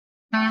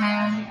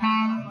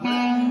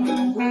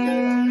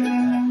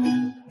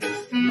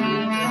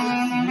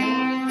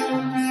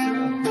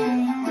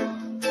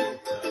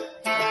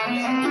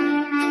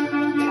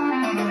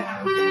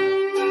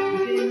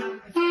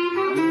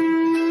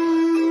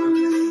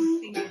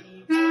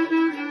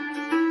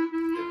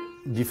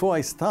before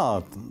I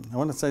start, I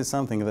want to say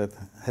something that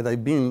had I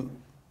been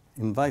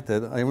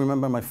invited, I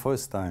remember my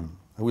first time.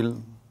 I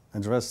will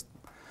address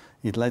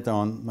it later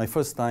on. My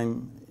first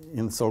time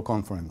in Seoul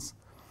conference.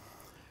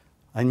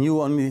 I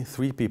knew only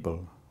 3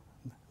 people.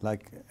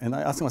 And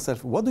I asked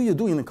myself, what do you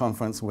do in a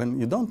conference when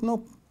you don't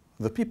know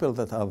the people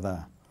that are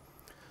there?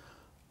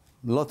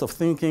 A lot of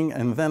thinking,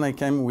 and then I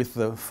came with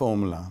the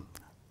formula.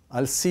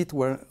 I'll sit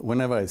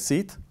whenever I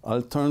sit.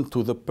 I'll turn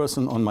to the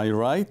person on my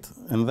right,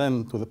 and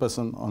then to the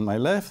person on my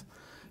left,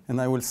 and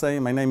I will say,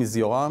 my name is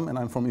Yoram, and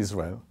I'm from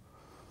Israel.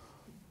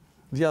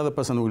 The other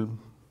person will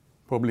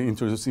probably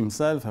introduce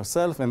himself,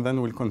 herself, and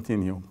then we'll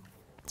continue.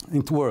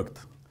 It worked.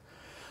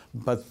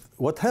 But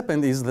what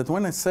happened is that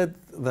when I said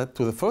that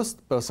to the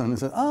first person, he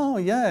said, oh,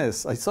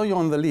 yes, I saw you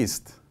on the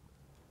list.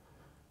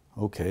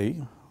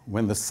 Okay.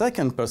 When the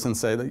second person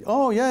said,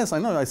 oh, yes, I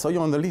know, I saw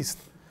you on the list.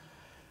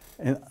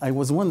 And I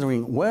was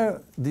wondering,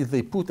 where did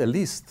they put a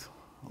list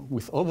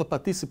with all the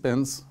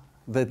participants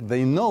that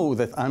they know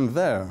that I'm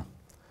there?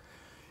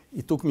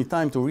 It took me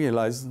time to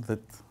realize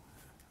that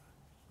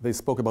they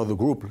spoke about the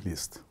group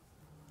list.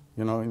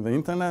 You know, in the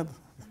internet,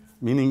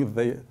 meaning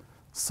they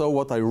saw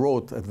what I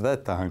wrote at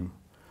that time,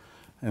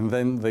 and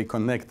then they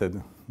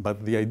connected.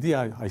 But the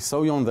idea, I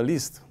saw you on the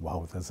list.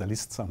 Wow, there's a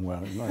list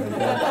somewhere. You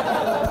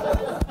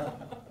know,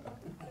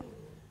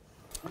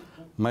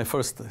 my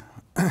first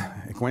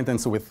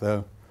acquaintance with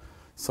the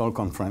Seoul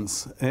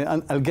conference.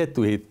 And I'll get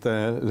to it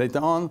later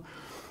on.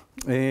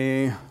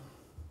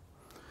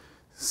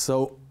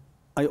 So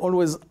I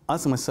always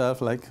ask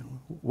myself, like,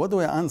 what do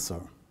I answer?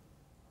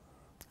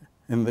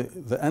 And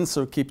the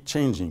answer keeps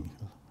changing.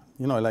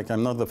 You know, like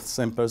I'm not the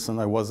same person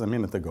I was a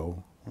minute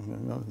ago. You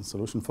know, in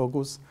solution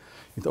focus,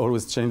 it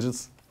always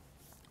changes.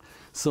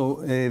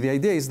 So the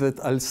idea is that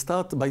I'll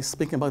start by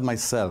speaking about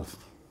myself.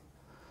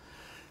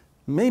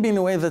 Maybe in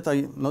a way that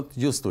I'm not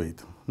used to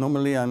it.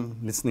 Normally I'm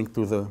listening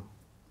to the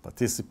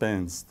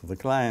participants, to the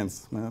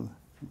clients.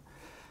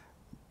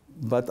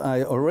 But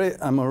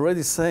I'm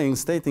already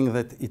stating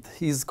that it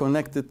is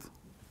connected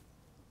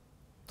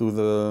to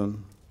the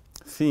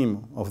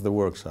theme of the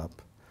workshop.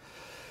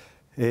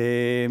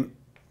 Is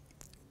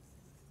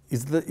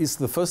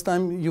the first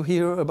time you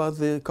hear about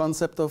the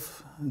concept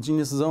of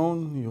genius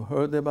zone? You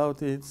heard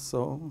about it,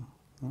 so?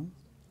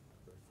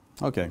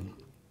 Okay.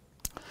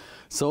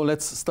 So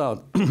let's start.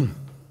 I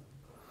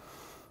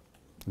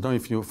don't know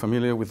if you're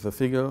familiar with the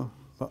figure.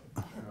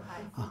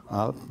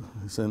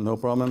 So no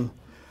problem.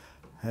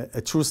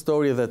 A true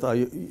story that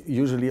I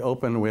usually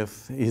open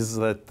with is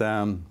that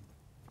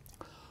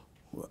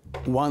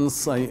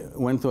once I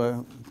went to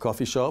a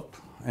coffee shop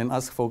and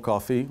asked for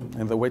coffee,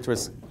 and the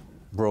waitress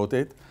brought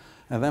it.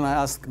 And then I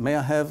asked, may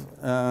I have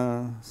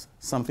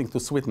something to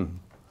sweeten?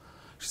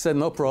 She said,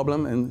 no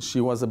problem, and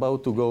she was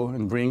about to go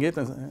and bring it,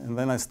 and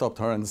then I stopped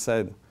her and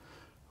said,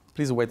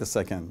 please wait a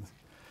second.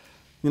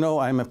 You know,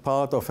 I'm a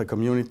part of a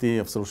community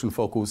of solution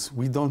focus.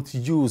 We don't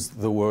use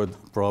the word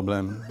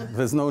problem.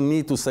 There's no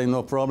need to say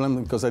no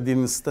problem, because I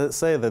didn't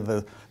say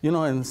that, you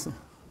know, in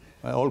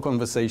all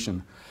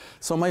conversation.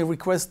 So my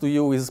request to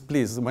you is,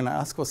 please, when I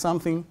ask for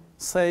something,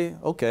 say,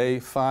 okay,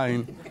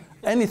 fine,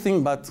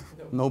 anything but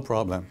no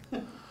problem.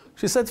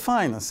 She said,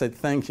 fine. I said,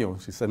 thank you.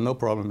 She said, no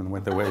problem, and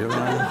went away.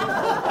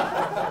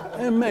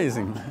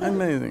 Amazing,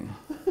 amazing.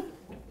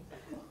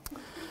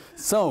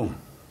 So,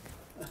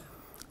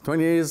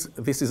 20 years,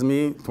 this is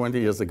me 20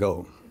 years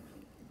ago.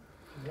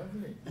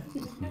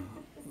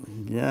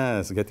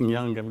 Yes, getting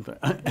young.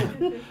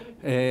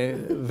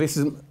 This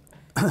is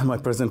my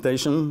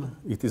presentation.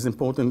 It is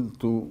important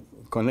to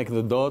connect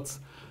the dots.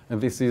 And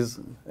this is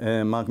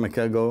Mark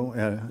McElgo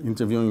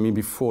interviewing me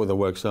before the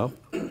workshop.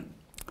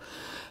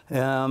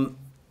 Well,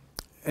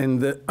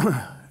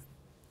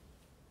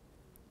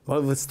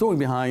 the story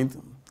behind,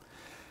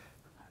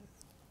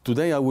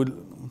 today I would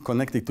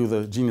connect it to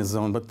the genius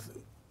zone, but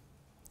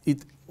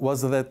it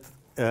was that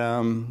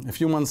a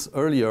few months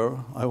earlier,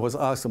 I was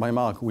asked by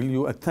Mark, will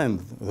you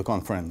attend the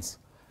conference?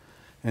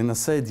 And I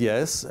said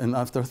yes, and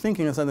after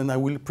thinking, I said, and I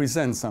will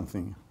present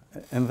something.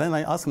 And then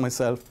I asked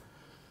myself,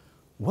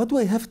 what do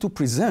I have to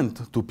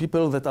present to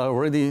people that are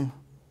already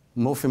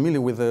more familiar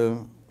with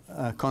the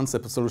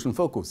concept of solution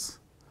focus?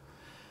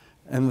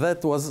 And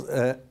that was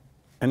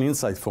an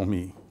insight for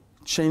me,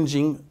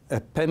 changing a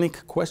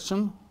panic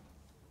question.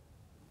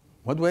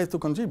 What do I have to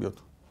contribute?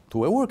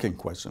 To a working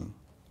question.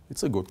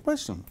 It's a good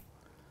question.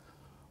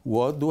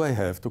 What do I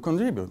have to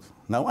contribute?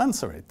 Now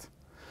answer it.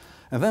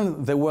 And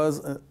then there was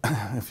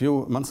a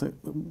few months,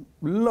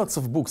 lots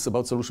of books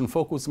about solution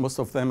focus, most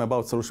of them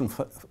about solution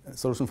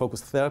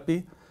focused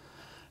therapy.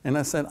 And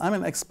I said, I'm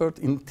an expert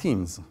in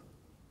teams.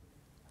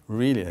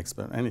 Really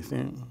expert,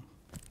 anything.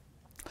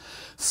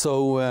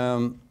 So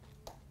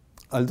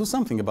I'll do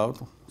something about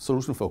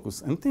solution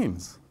focus and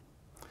teams.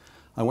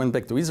 I went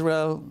back to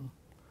Israel,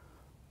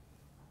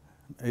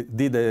 I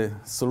did a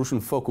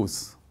solution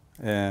focus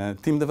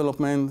team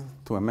development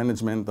to a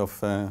management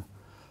of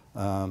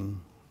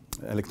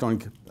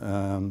electronic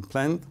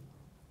plant,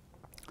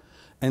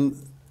 and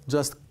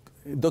just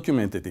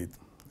documented it.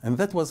 And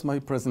that was my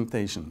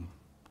presentation.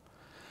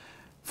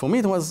 For me,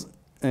 it was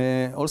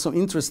also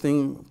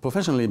interesting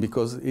professionally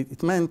because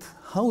it meant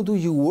how do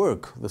you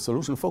work the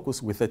solution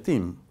focus with a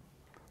team?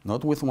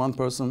 Not with one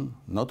person,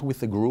 not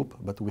with a group,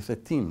 but with a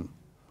team.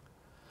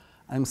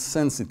 I'm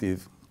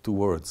sensitive to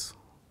words.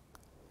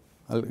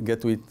 I'll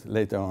get to it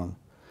later on.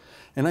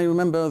 And I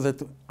remember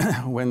that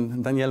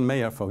when Daniel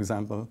Mayer, for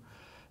example,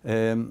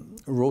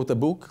 wrote a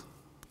book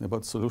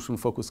about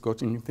solution-focused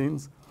coaching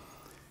teams,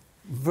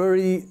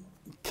 very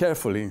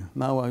carefully,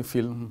 now I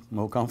feel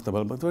more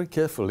comfortable, but very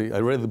carefully, I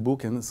read the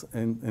book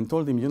and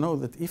told him, you know,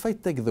 that if I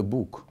take the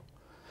book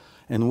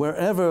and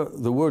wherever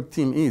the word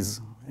team is,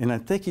 and I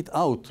take it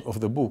out of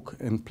the book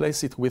and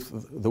place it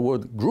with the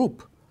word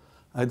group,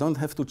 I don't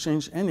have to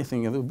change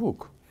anything in the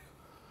book.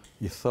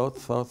 He thought,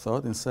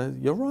 and said,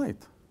 you're right.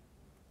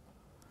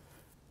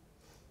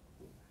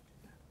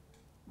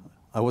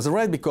 I was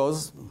right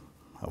because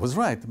I was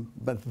right.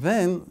 But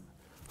then,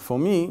 for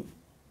me,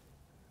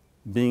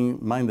 being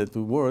minded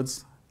to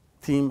words,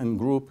 team and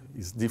group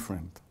is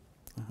different.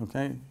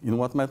 Okay? In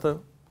what matter?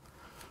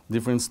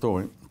 Different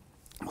story.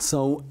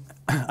 So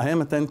I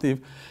am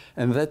attentive,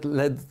 and that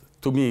led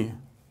to me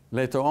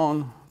later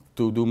on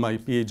to do my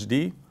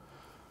PhD,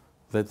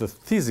 that the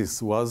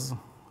thesis was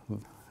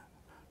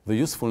the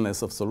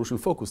usefulness of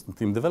solution-focused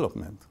team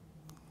development,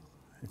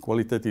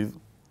 qualitative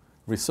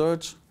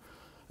research,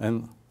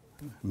 and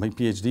my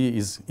PhD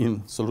is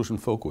in solution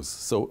focus.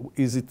 So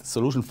is it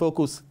solution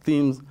focus,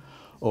 teams,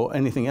 or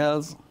anything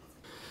else?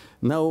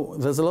 Now,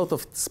 there's a lot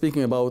of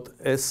speaking about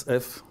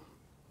SF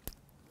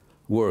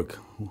work.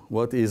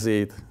 What is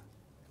it?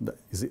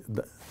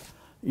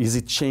 Is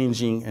it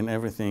changing and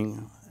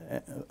everything?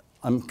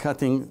 I'm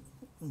cutting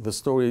the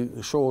story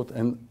short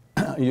and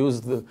I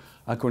use the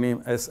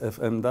acronym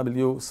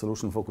SFMW,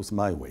 Solution Focus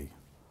My Way.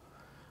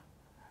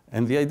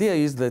 And the idea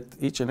is that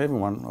each and every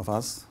one of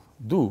us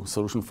do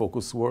solution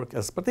focus work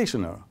as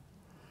practitioner.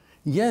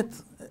 Yet,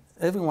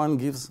 everyone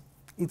gives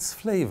its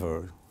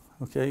flavor,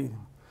 okay?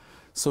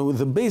 So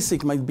the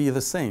basic might be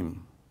the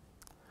same.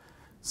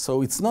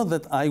 So it's not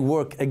that I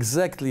work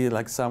exactly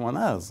like someone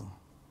else.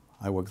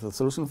 I work the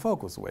solution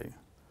focus way.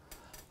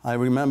 I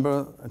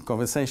remember a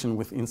conversation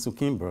with Insu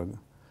Kimberg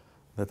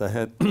that I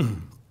had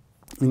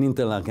in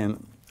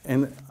Interlaken,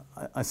 and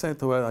I said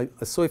to her,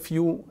 I saw a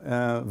few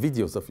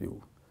videos of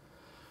you.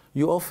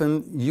 You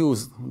often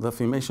use the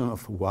affirmation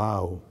of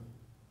wow.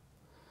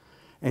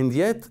 And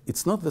yet,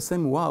 it's not the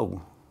same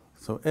wow.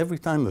 So every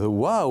time the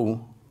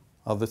wow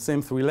are the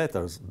same three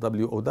letters,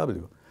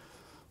 W-O-W.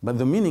 But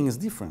the meaning is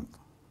different.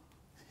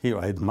 Here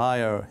I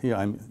admire, here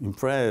I'm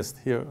impressed,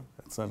 here,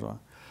 etc.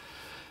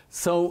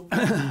 So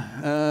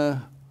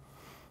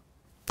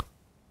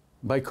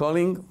by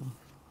calling,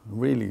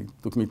 really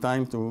took me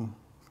time to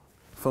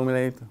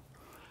formulate.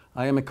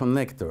 I am a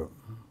connector.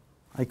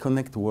 I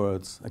connect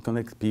words, I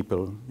connect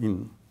people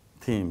in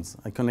teams,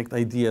 I connect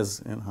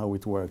ideas and how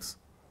it works.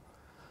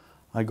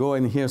 I go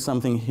and hear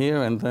something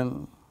here and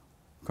then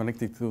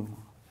connect it to,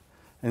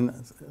 and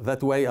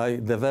that way I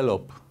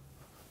develop,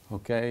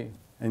 okay,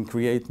 and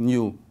create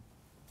new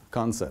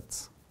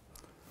concepts.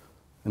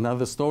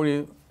 Another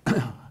story,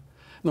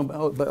 no,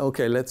 but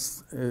okay,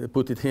 let's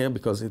put it here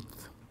because it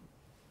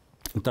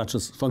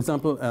touches. For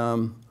example,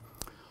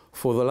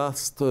 for the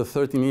last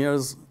 13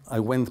 years,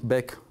 I went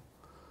back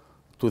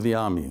to the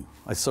army.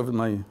 I served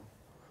my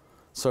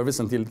service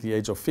until the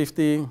age of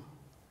 50,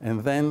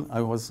 and then I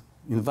was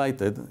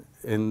invited,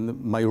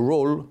 and my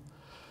role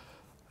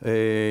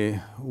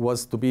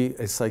was to be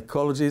a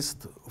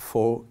psychologist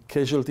for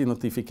casualty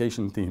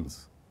notification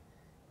teams.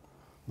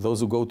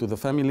 Those who go to the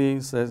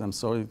family says, I'm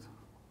sorry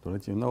to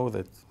let you know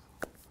that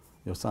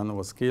your son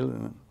was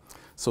killed.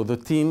 So the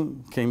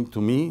team came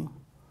to me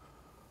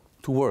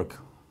to work.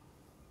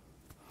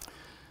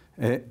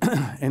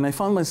 And I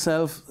found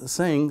myself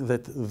saying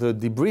that the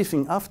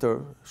debriefing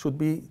after should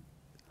be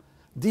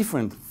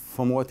different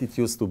from what it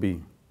used to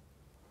be.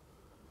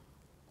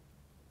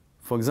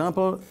 For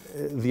example,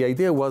 the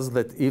idea was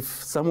that if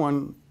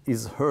someone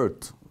is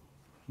hurt,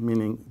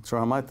 meaning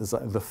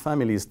traumatized, the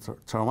family is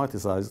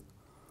traumatized,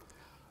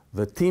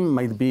 the team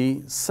might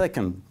be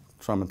second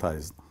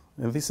traumatized.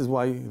 And this is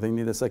why they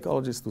need a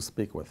psychologist to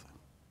speak with.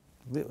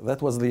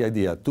 That was the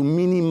idea, to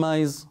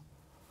minimize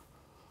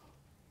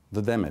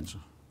the damage.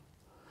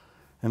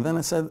 And then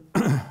I said,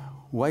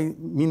 why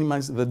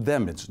minimize the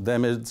damage?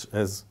 Damage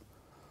as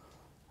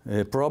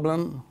a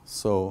problem,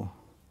 so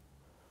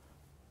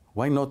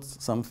why not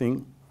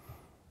something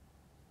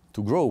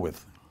to grow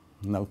with?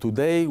 Now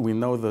today we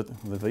know that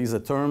there is a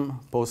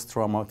term,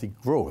 post-traumatic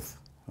growth,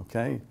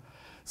 okay?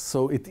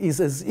 So it is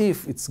as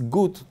if it's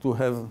good to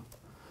have,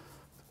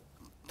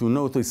 to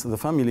notice the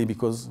family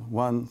because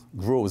one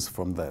grows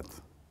from that.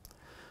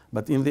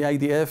 But in the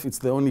IDF, it's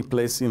the only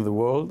place in the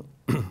world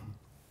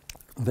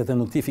that a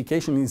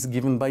notification is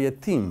given by a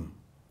team.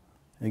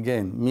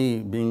 Again, me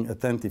being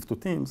attentive to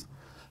teams.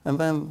 And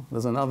then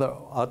there's another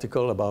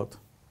article about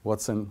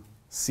what's in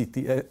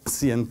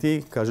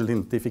CNT, casualty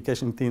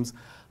notification teams,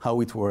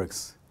 how it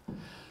works.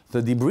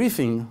 The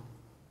debriefing,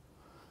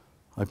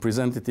 I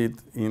presented it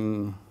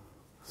in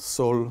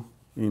Seoul,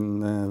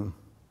 in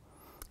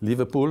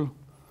Liverpool,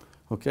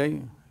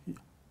 okay,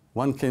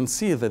 one can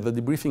see that the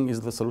debriefing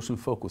is the solution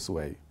focus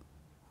way.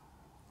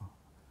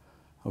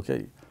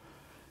 Okay,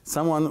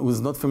 someone who is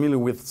not familiar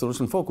with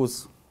solution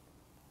focus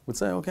would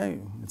say, okay,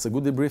 it's a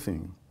good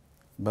debriefing.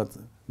 But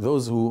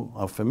those who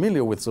are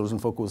familiar with solution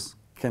focus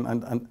can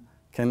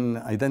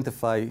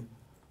identify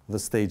the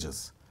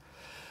stages.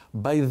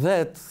 By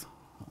that,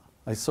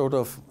 I sort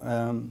of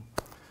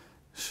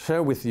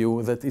share with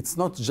you that it's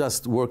not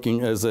just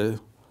working as a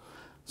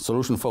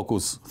solution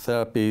focus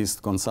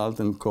therapist,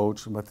 consultant,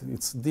 coach, but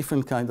it's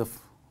different kind of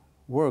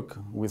work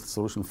with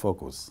solution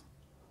focus.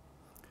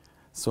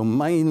 So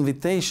my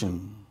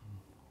invitation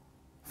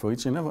for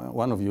each and every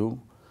one of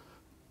you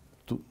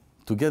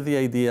to get the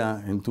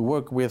idea and to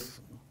work with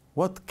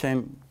what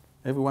can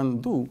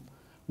everyone do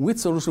with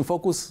solution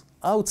focus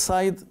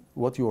outside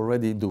what you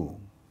already do.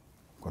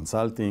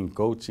 Consulting,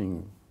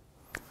 coaching,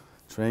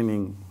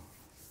 training,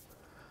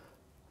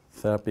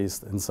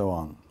 therapist, and so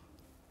on.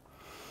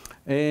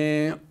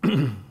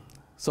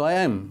 So I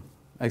am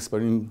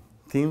expert in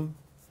team,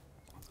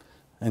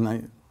 and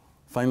I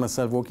find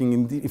myself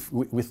working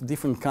with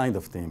different kind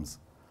of teams.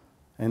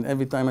 And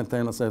every time I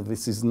tell myself,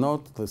 this is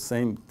not the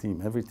same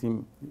team. Every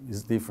team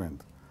is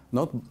different.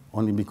 Not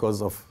only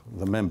because of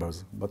the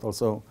members, but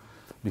also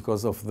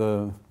because of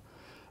the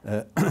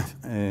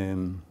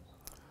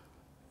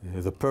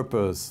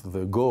purpose,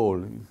 the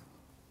goal.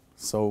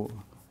 So,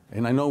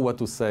 and I know what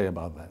to say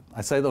about that.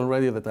 I said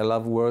already that I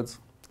love words.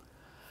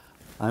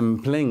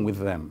 I'm playing with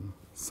them,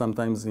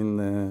 sometimes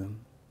in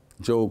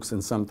jokes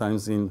and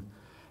sometimes in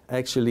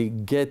actually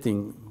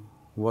getting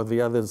what the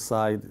other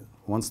side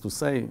wants to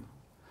say.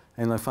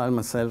 And I find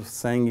myself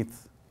saying it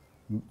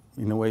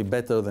in a way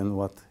better than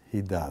what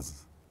he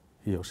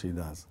or she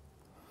does.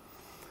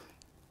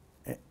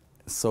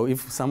 So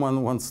if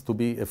someone wants to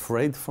be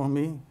afraid for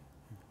me,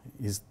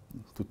 is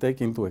to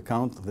take into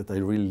account that I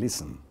really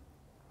listen.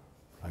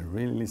 I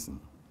really listen.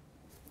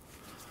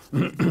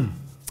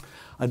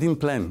 I didn't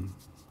plan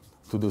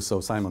to do so,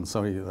 Simon,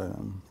 sorry.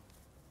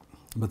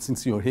 But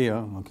since you're here,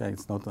 okay,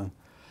 it's not a...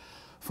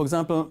 For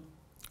example,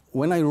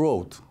 when I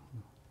wrote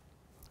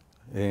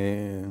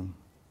in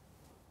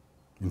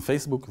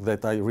Facebook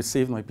that I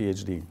received my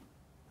PhD,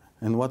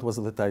 and what was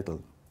the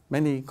title?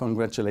 Many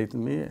congratulated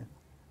me,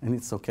 and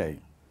it's okay.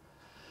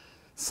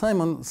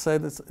 Simon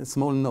said it's a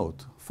small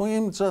note. For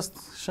him,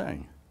 just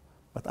sharing.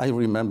 But I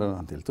remember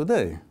until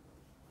today.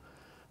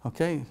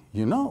 Okay,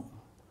 you know,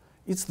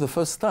 it's the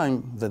first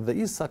time that there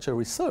is such a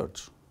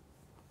research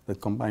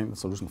that combines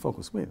solution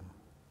focus with.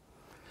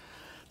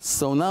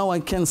 So now I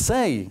can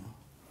say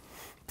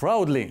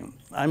proudly,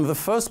 I'm the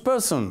first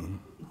person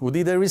who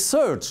did a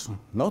research,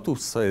 not who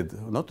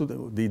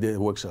did a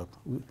workshop,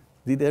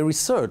 did a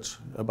research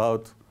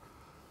about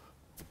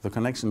the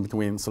connection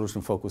between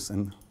solution focus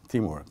and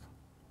teamwork.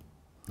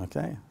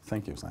 Okay,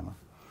 thank you, Simon.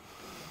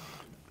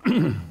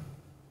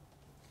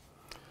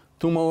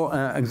 Two more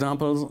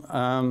examples.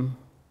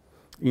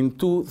 In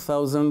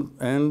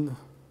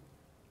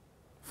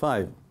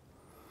 2005,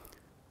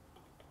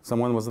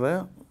 someone was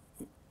there?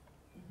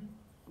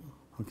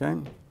 Okay.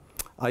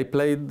 I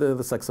played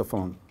the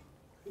saxophone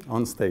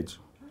on stage.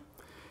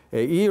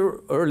 A year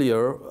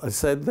earlier, I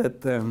said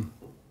that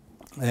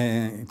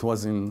it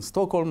was in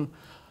Stockholm.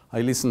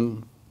 I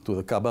listened to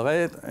the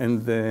cabaret,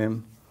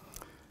 and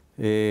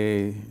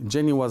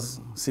Jenny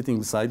was sitting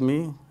beside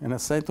me, and I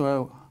said to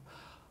her,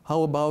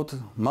 how about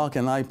Mark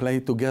and I play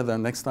together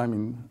next time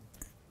in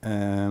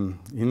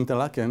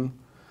Interlaken?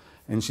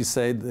 And she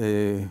said,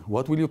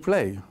 what will you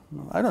play?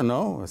 I don't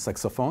know, a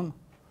saxophone.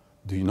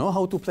 Do you know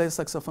how to play a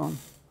saxophone?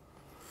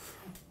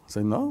 I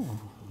said, no.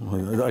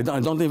 I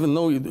don't even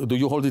know, do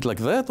you hold it like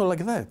that or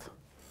like that?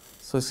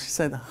 So she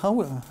said, how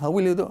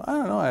will you do? I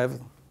don't know, I have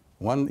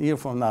 1 year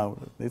from now,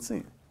 let's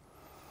see.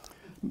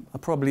 I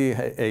probably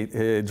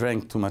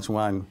drank too much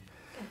wine.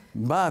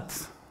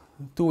 But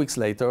 2 weeks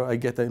later, I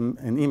get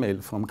an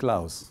email from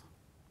Klaus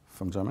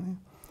from Germany.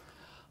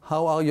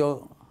 How are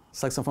your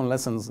saxophone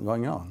lessons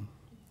going on?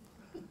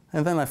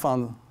 And then I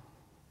found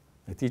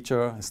a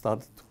teacher. I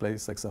started to play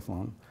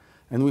saxophone.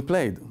 And we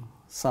played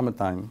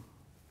summertime.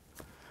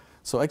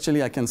 So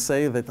actually, I can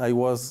say that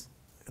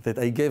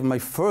I gave my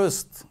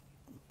first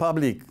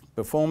public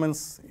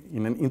performance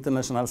in an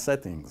international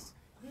settings.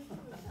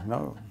 You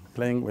know,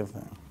 playing with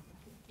them.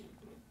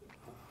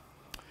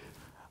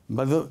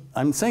 But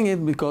I'm saying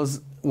it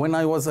because when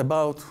I was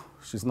about,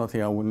 she's not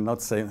here, I will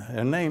not say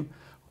her name,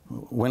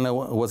 when I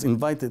was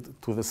invited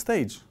to the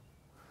stage,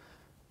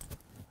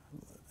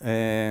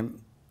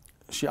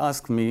 she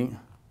asked me,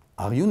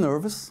 are you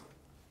nervous?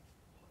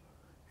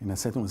 And I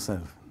said to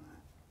myself,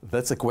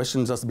 that's a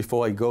question just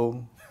before I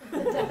go.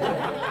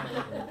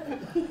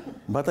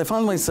 But I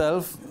found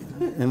myself,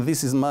 and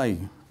this is my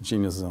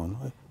genius zone,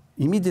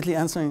 immediately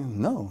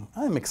answering, no,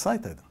 I'm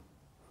excited.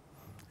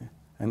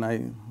 And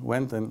I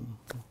went, and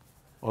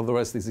all the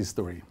rest is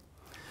history.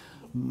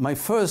 My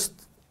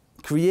first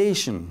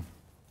creation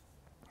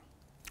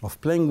of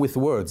playing with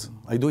words,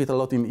 I do it a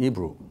lot in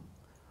Hebrew,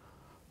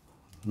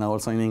 now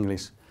also in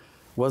English,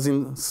 was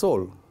in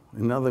Seoul,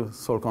 another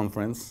Seoul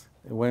conference,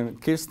 when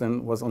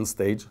Kirsten was on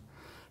stage.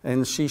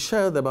 And she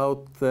shared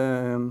about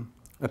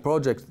a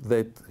project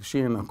that she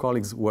and her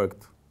colleagues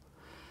worked.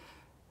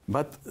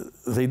 But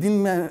they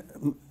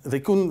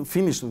couldn't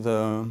finish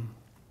the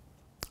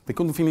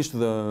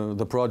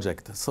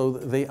project. So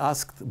they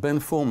asked Ben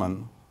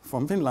Foreman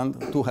from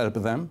Finland to help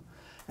them.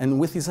 And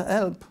with his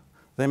help,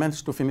 they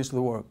managed to finish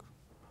the work.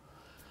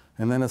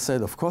 And then I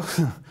said, of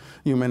course,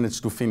 you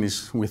managed to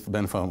finish with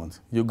Ben Foreman.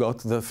 You got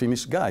the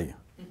Finnish guy.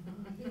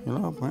 You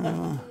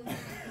know,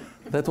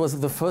 that was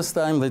the first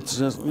time that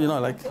just, you know,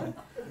 like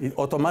it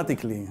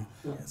automatically.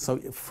 So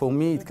for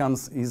me, it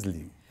comes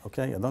easily.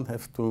 Okay, I don't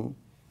have to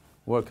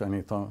work on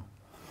it.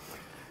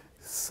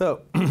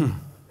 So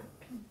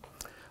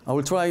I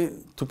will try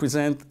to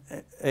present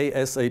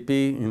ASAP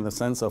in the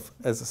sense of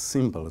as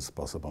simple as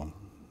possible.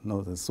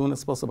 Not as soon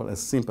as possible, as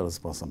simple as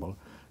possible.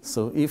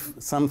 So if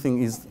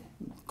something is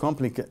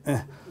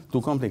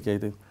too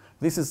complicated,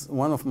 this is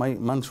one of my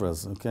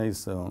mantras, okay?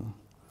 So,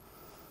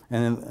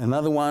 and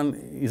another one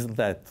is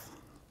that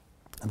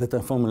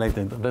I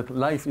formulated, that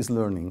life is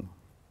learning.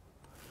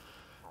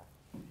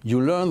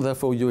 You learn,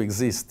 therefore you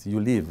exist, you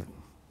live.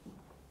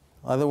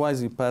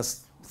 Otherwise you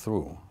pass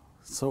through.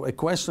 So a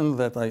question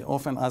that I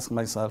often ask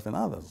myself and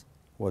others,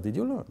 what did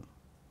you learn?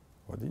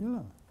 What did you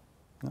learn?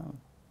 No.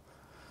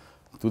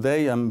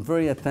 Today I'm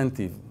very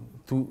attentive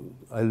to,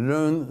 I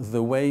learn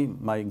the way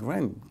my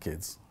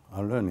grandkids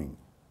are learning.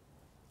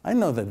 I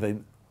know that they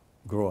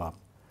grow up,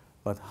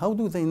 but how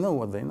do they know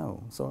what they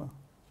know? So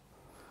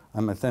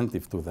I'm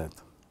attentive to that.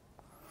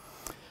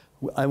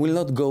 I will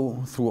not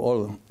go through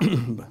all,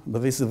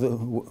 but this is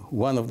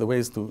one of the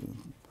ways to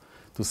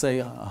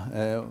say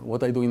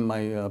what I do in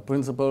my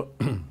principle.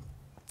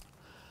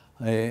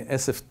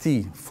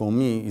 SFT for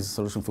me is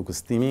solution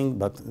focused teaming,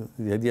 but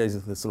the idea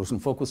is the solution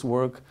focused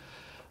work.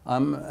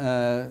 I'm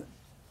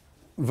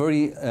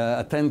very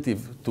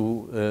attentive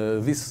to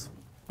this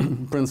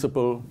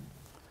principle,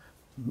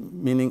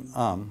 meaning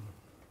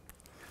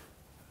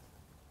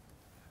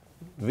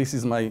this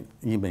is my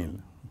email.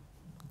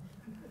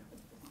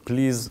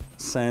 Please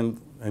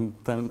send and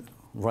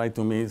write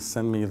to me,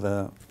 send me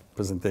the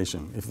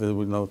presentation. If they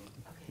will not,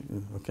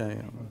 okay.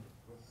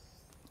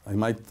 I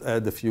might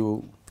add a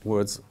few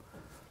words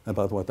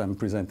about what I'm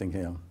presenting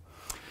here.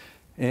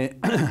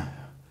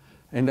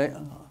 And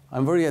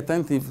I'm very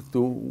attentive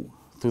to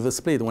the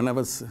split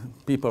whenever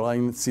people are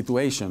in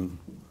situation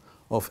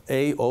of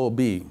A or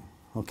B,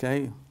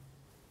 okay?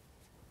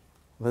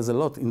 There's a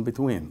lot in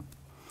between.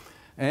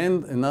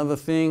 And another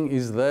thing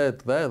is that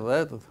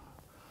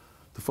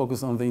to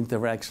focus on the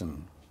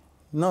interaction,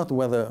 not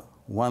whether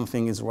one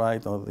thing is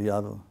right or the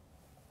other.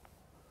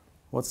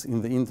 What's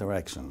in the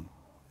interaction?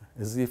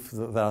 As if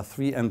there are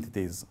three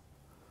entities,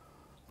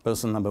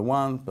 person number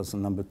one,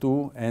 person number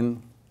two,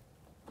 and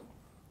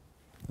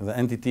the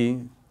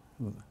entity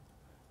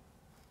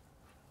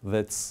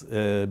that's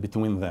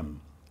between them.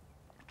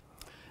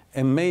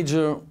 A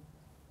major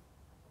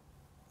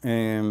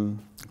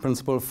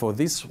principle for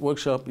this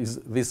workshop is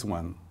this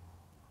one.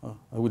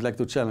 I would like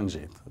to challenge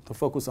it, to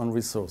focus on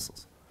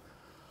resources.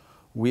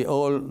 We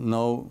all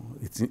know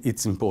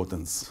its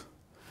importance.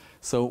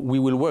 So we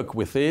will work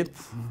with it.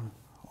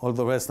 All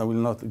the rest I will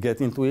not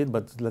get into it,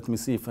 but let me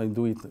see if I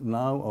do it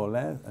now or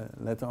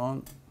later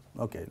on.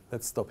 Okay,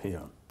 let's stop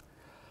here.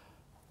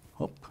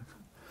 Hop.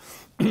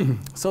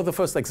 So the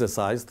first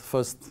exercise, the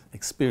first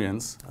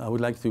experience, I would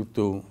like you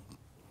to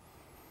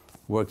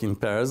work in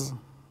pairs.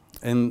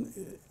 And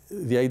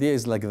the idea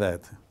is like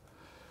that.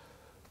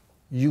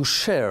 You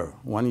share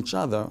one each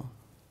other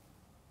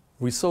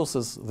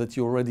resources that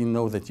you already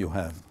know that you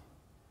have.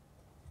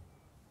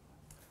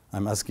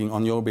 I'm asking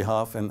on your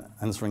behalf and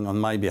answering on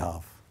my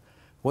behalf.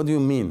 What do you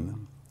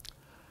mean?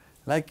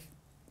 Like,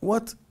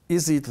 what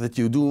is it that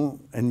you do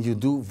and you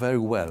do very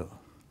well?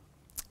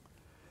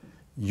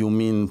 You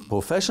mean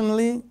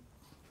professionally?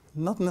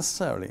 Not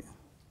necessarily.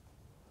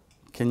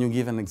 Can you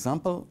give an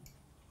example?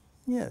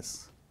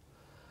 Yes.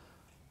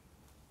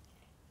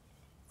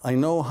 I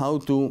know how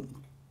to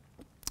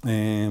how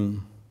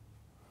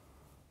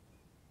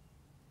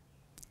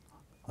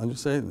do you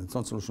say it? It's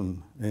not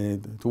solution.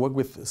 To work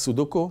with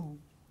Sudoku,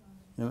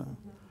 you know.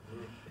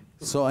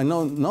 So I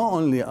know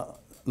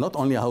not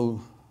only how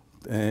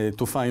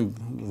to find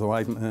the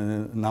right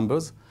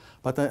numbers,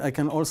 but I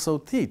can also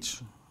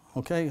teach.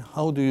 Okay,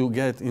 how do you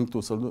get into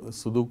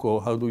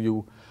Sudoku? How do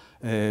you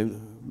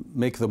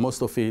make the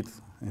most of it,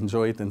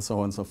 enjoy it, and so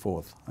on and so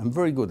forth? I'm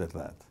very good at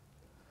that.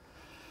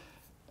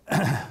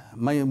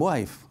 My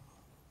wife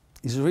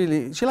is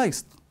really, she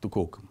likes to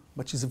cook,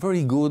 but she's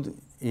very good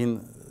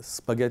in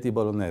spaghetti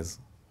bolognese.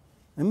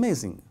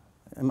 Amazing.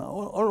 I'm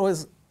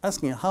always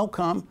asking, how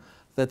come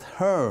that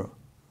her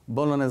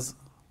bolognese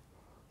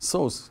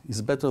sauce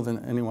is better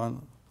than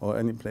anyone or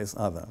any place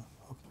other?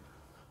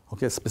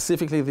 Okay,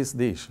 specifically this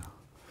dish.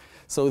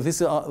 So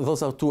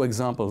those are two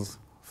examples,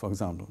 for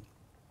example.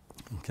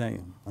 Okay,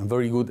 I'm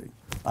very good,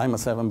 I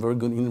myself am very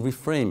good in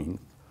reframing,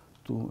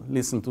 to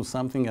listen to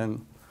something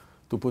and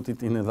to put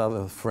it in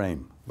another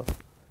frame. But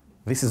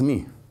this is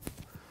me.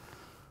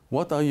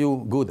 What are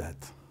you good at?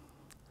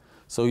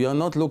 So you're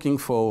not looking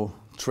for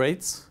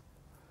traits,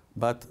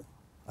 but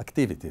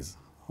activities,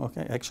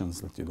 okay,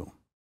 actions that you do.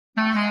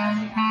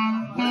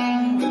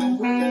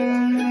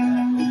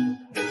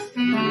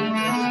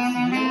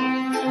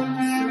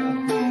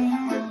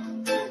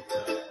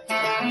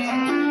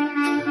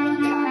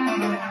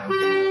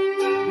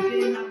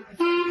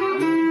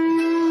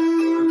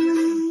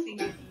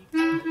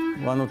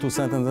 One or two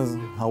sentences,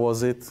 how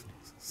was it?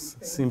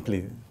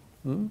 Simply.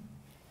 Hmm?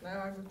 No,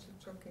 I was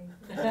joking.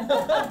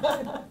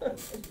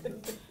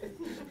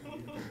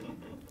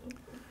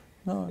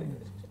 No.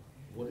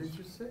 What did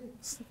you say?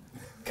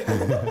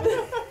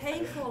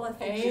 Painful, I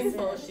think.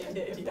 Painful, she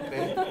did.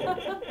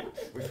 Yeah.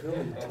 We're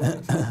filming.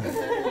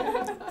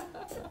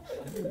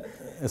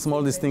 A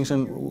small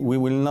distinction, we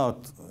will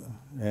not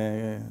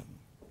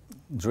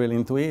drill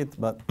into it,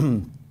 but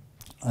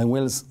I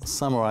will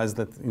summarize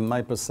that in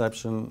my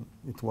perception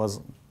it was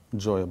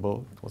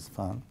enjoyable, it was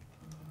fun.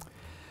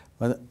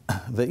 But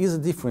there is a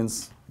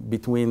difference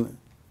between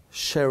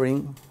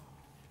sharing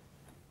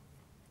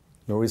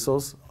your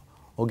resource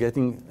or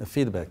getting a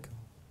feedback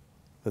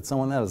that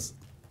someone else.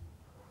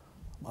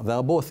 They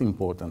are both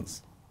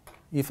important.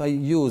 If I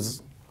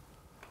use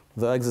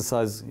the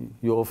exercise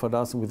you offered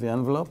us with the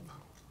envelope,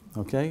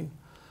 okay?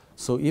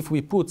 So if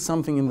we put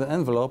something in the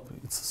envelope,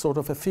 it's sort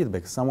of a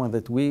feedback, someone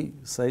that we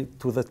say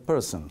to that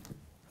person.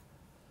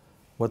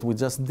 What we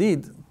just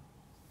did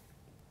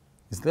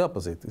is the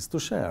opposite, is to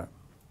share,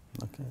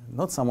 okay?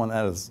 Not someone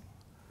else.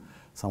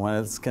 Someone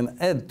else can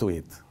add to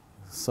it.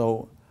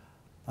 So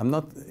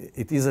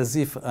it is as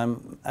if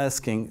I'm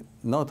asking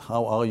not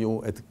how are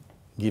you at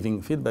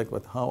giving feedback,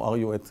 but how are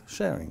you at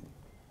sharing.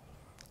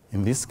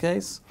 In this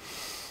case,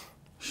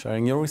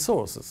 sharing your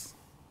resources,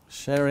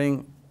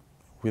 sharing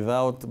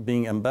without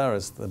being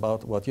embarrassed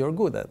about what you're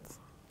good at.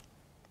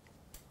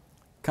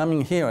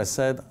 Coming here, I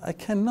said, I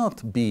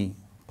cannot be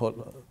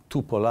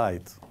too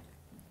polite.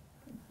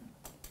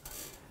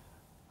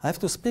 I have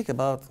to speak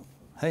about,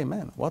 hey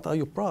man, what are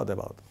you proud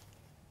about?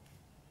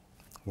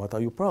 What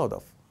are you proud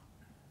of?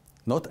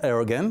 Not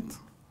arrogant,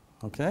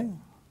 okay,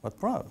 but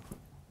proud.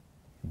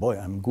 Boy,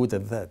 I'm good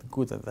at that,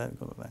 good at that,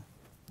 good at that.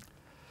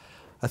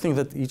 I think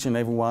that each and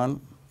every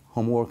one,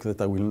 homework that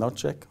I will not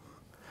check,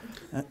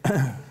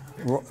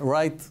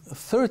 write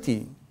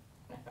 30,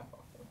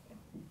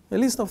 a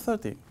list of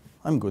 30.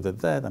 I'm good at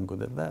that, I'm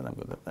good at that, I'm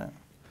good at that.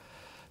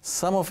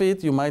 Some of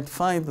it you might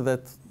find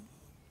that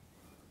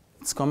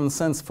it's common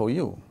sense for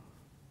you,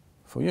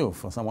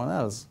 for someone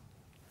else.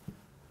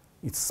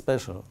 It's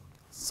special.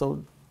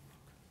 So,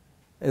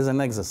 as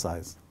an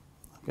exercise,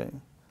 okay?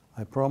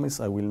 I promise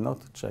I will not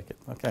check it,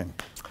 okay?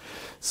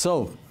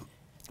 So,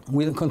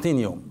 we'll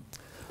continue.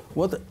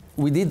 What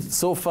we did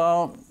so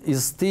far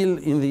is still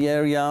in the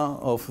area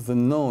of the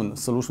known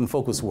solution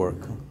focus work.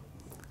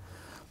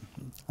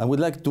 I would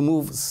like to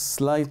move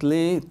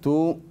slightly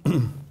to,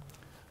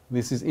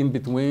 this is in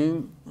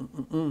between.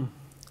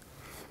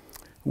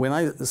 When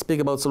I speak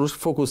about solution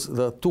focus,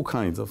 there are two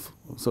kinds of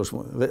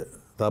solution.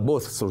 They are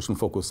both solution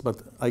focus,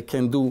 but I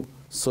can do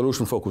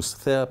solution focus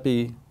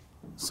therapy,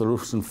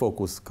 solution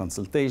focus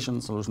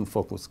consultation, solution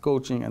focus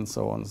coaching, and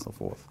so on and so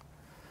forth.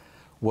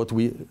 What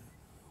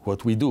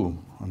we do,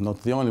 I'm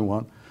not the only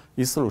one,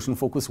 is solution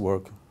focus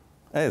work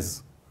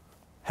as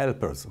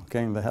helpers,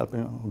 okay, in the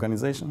helping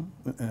organization,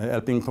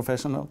 helping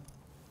professional.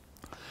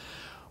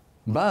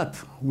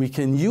 But we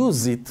can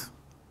use it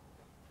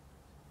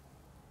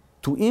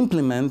to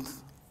implement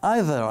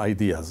other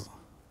ideas.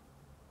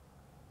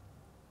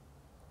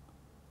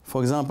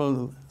 For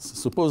example,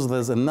 suppose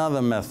there's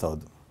another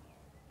method.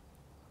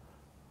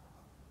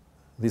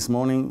 This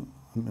morning,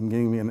 I'm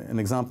giving you an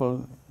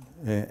example,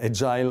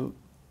 agile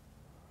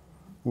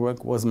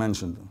work was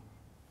mentioned.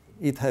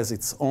 It has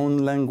its own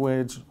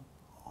language,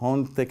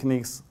 own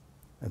techniques,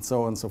 and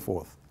so on and so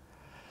forth.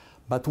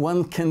 But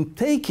one can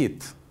take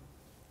it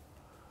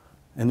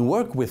and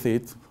work with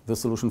it the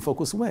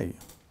solution-focused way.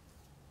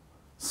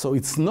 So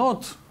it's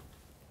not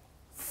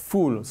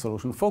full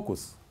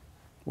solution-focused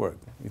work.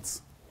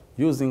 It's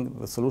using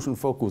the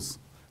solution-focused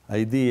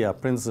idea,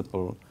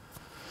 principle,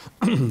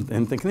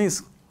 and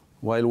techniques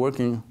while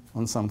working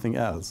on something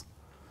else.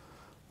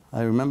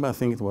 I remember, I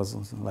think it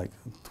was like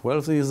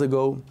 12 years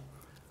ago,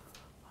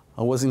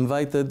 I was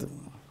invited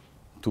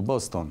to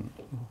Boston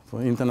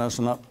for an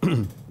international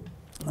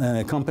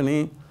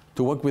company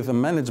to work with the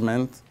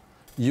management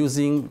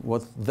using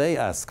what they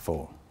ask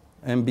for,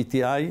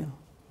 MBTI,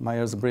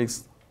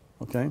 Myers-Briggs,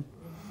 okay?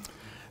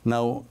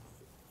 Now,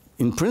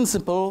 in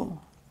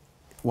principle,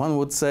 one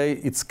would say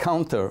it's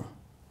counter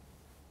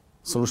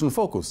solution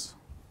focus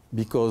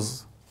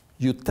because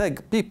you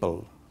tag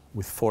people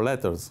with 4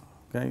 letters,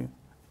 okay?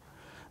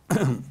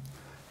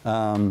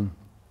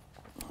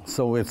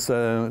 So it's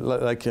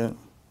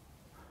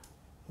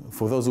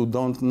for those who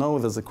don't know,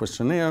 there's a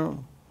questionnaire.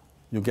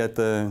 You get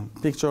a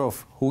picture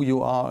of who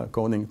you are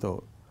according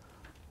to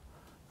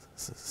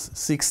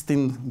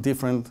 16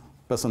 different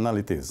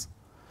personalities.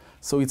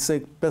 So it's a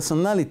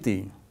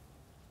personality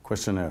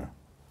questionnaire.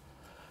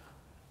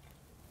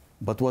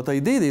 But what I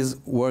did is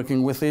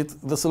working with it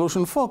the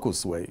solution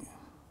focus way.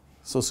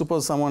 So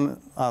suppose someone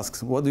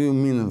asks, what do you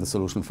mean in the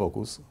solution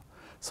focus?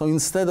 So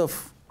instead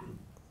of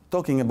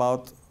talking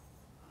about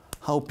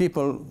how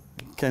people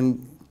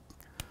can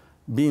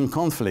be in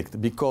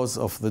conflict because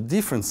of the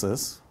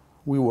differences,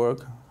 we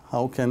work,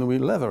 how can we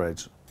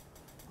leverage?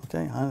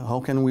 Okay?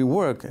 How can we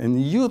work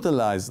and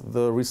utilize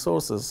the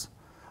resources,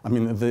 I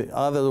mean the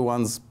other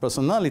one's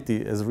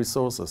personality as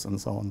resources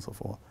and so on and so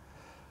forth.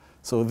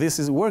 So this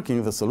is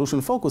working the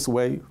solution-focused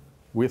way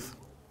with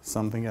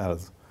something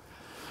else.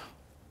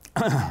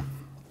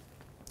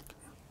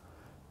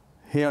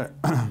 Here,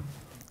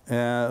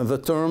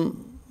 the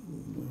term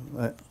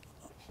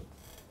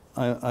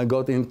I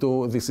got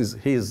into, this is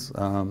his,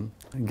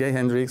 Gay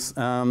Hendricks,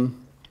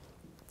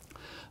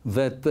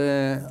 that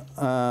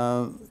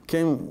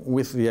came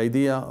with the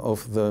idea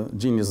of the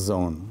genius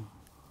zone.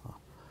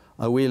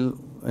 I will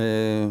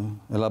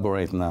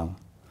elaborate now.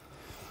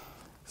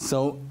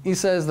 So he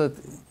says that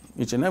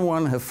each and every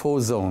one have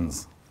 4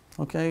 zones.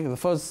 Okay, the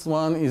first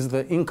one is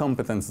the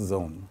incompetence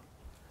zone.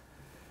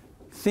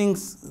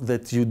 Things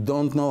that you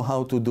don't know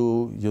how to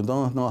do, you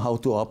don't know how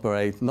to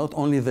operate, not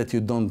only that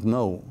you don't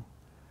know,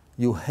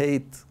 you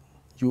hate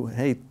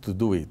to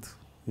do it.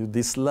 You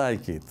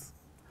dislike it.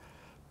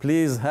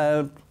 Please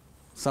help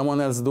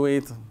someone else do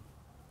it.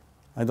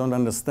 I don't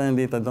understand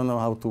it. I don't know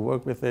how to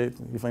work with it.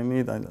 If I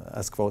need, I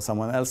ask for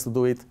someone else to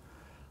do it.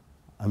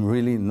 I'm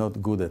really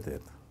not good at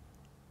it.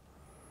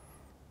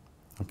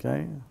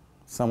 Okay?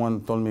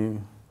 Someone told me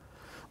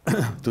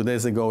 2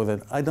 days ago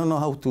that I don't know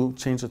how to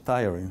change a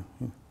tire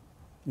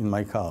in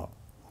my car.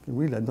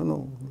 Really, I don't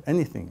know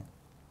anything.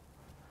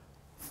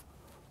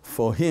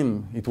 For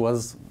him, it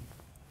was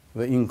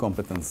the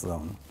incompetence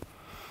zone.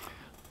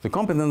 The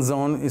competence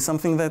zone is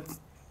something that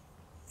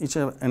each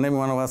and every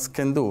one of us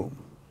can do.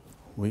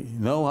 We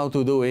know how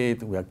to do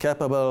it, we are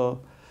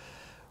capable.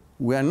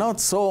 We are not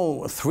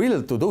so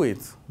thrilled to do it,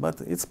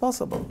 but it's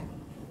possible.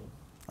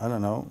 I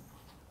don't know,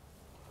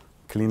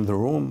 clean the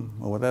room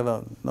or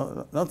whatever,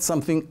 not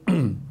something,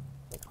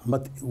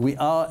 but we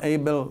are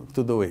able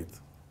to do it.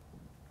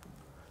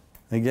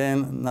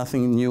 Again,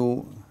 nothing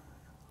new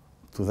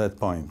to that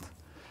point.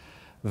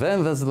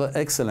 Then there's the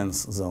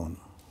excellence zone.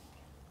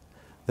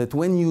 That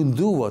when you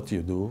do what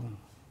you do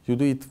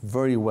it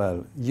very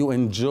well. You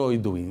enjoy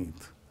doing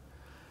it.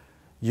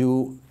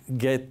 You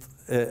get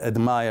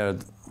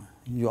admired.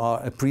 You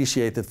are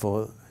appreciated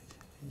for it.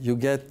 You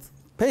get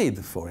paid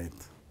for it.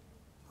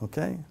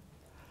 Okay?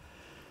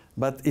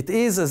 But it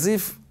is as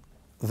if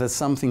there's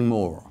something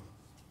more.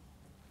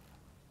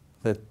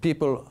 That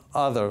people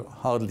either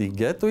hardly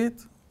get to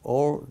it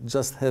or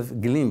just have a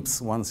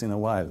glimpse once in a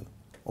while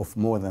of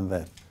more than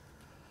that.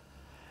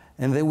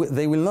 And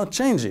they will not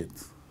change it.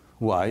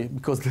 Why?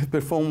 Because they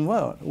perform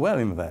well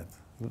in that.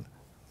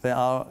 They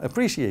are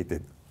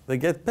appreciated. They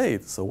get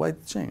paid, so why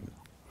change?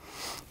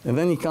 And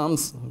then he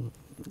comes,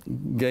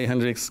 Gay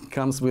Hendricks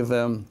comes with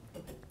the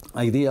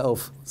idea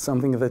of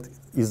something that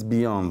is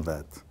beyond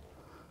that.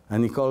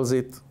 And he calls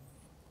it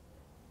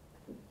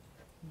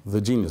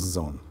the genius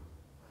zone.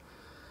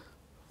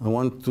 I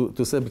want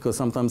to say, because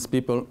sometimes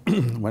people,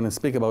 when I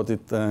speak about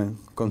it,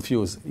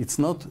 confuse. It's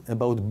not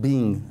about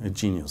being a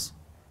genius.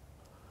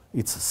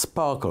 It's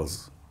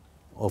sparkles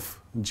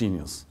of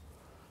genius.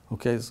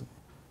 Okay? So,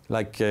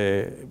 like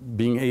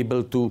being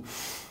able to,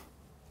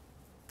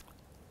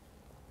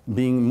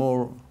 being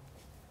more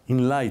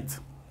in light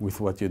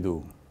with what you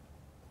do.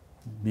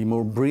 Be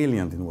more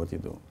brilliant in what you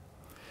do.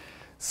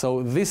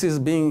 So this is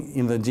being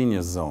in the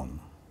genius zone.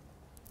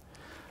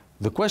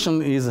 The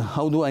question is,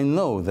 how do I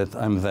know that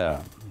I'm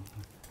there?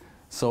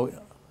 So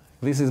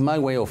this is my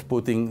way of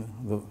putting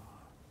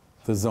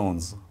the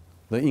zones.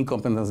 The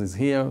incompetence is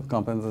here,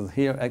 competence is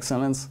here,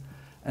 excellence,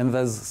 and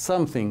there's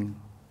something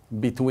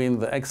between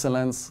the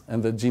excellence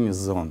and the genius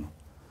zone.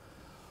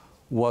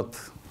 What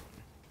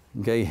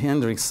Gay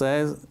Hendricks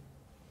says,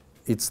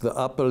 it's the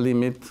upper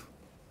limit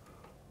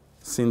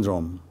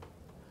syndrome.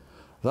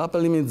 The upper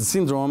limit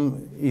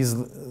syndrome is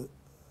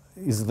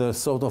the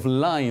sort of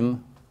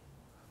line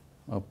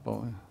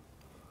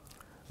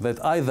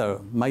that either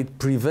might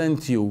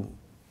prevent you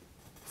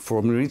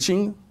from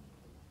reaching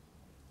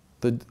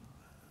the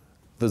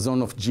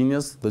zone of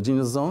genius, the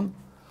genius zone,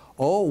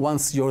 or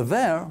once you're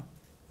there,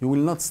 you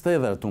will not stay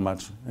there too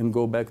much and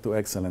go back to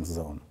excellence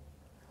zone.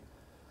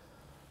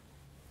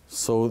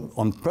 So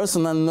on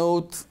personal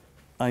note,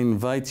 I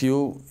invite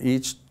you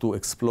each to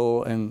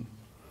explore and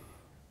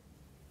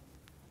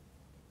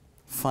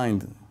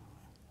find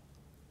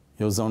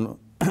your zone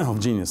of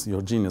genius,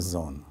 your genius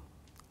zone.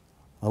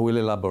 I will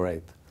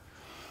elaborate.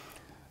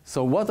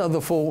 So what are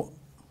the 4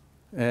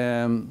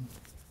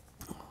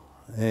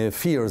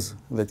 fears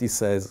that he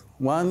says?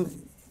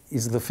 One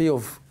is the fear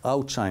of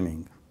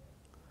outshining.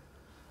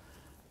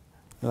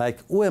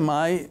 Like, who am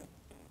I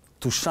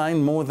to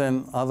shine more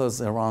than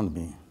others around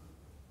me?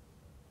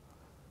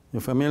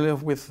 You're familiar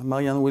with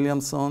Marianne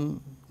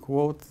Williamson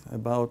quote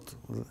about,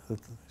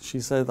 she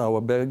said,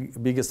 our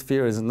biggest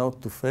fear is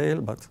not to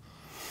fail, but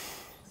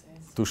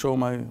to show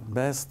my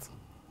best.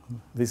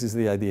 This is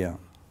the idea,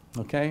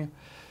 okay?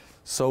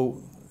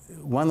 So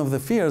one of the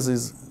fears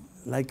is,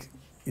 like,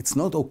 it's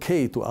not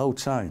okay to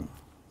outshine,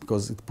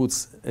 because it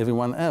puts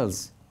everyone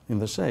else in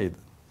the shade.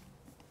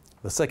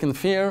 The second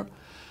fear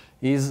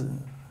is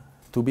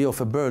to be of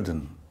a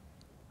burden,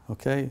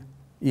 okay?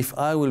 If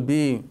I will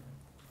be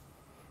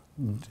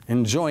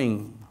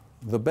enjoying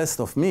the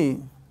best of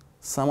me,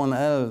 someone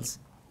else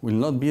will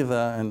not be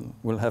there and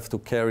will have to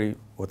carry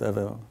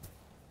whatever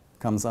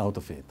comes out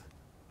of it.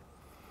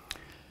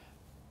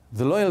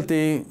 The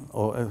loyalty,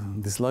 or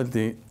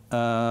disloyalty,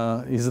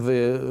 is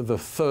the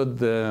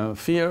third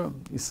fear.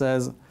 He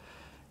says,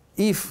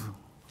 if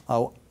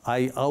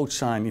I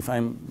outshine, if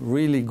I'm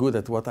really good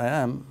at what I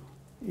am,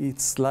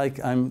 it's like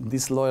I'm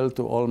disloyal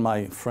to all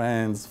my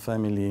friends,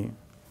 family.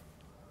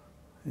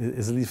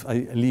 As if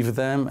I leave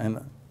them and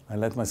I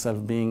let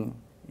myself being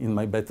in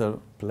my better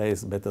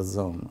place, better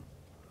zone.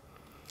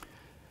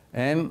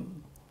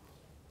 And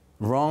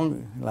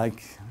wrong,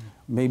 like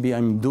maybe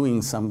I'm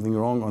doing something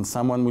wrong and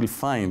someone will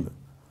find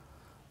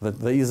that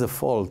there is a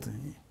fault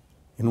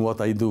in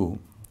what I do.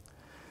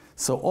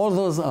 So all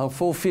those are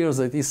 4 fears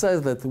that he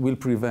says that will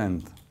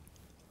prevent.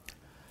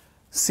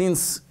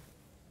 Since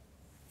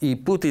he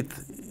put it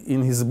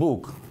in his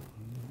book,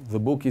 the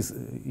book is,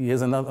 he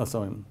has another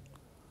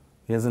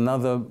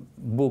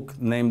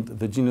book named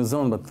The Genius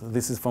Zone, but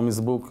this is from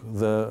his book,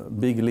 The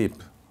Big Leap,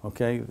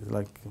 okay?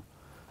 Like,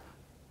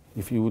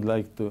 if you would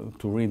like to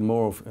read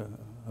more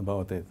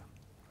about it.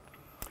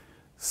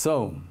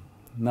 So,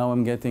 now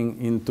I'm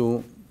getting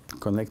into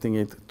connecting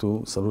it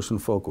to solution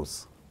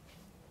focus.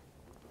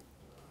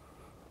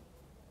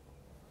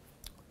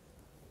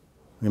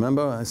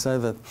 Remember, I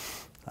said that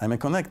I'm a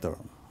connector.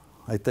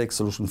 I take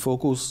solution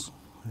focus,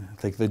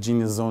 I take the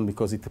genius zone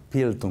because it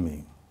appealed to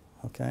me,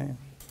 okay?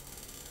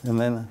 And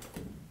then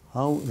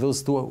how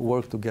those two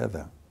work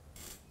together.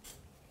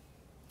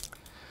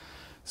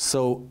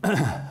 So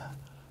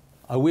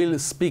I will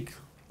speak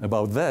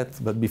about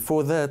that, but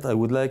before that, I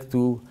would like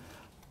to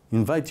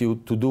invite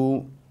you to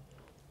do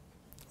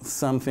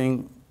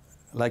something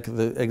like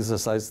the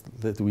exercise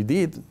that we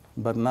did,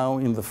 but now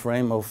in the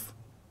frame of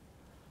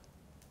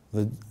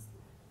the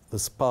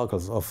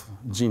sparkles of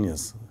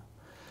genius.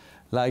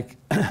 Like,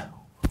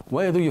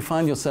 where do you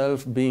find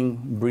yourself being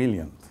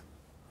brilliant?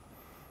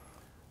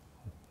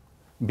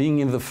 Being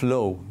in the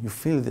flow. You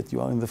feel that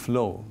you are in the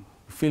flow.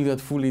 You feel you're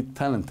fully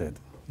talented.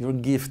 You're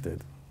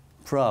gifted,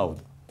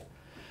 proud.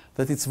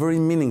 That it's very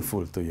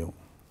meaningful to you.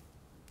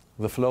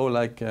 The flow,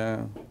 like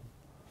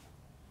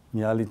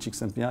Miali,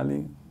 Chicks and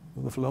Miali,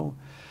 the flow.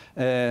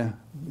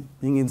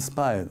 Being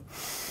inspired.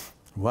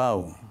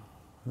 Wow.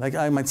 Like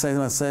I might say to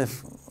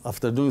myself,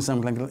 after doing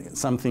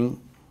something,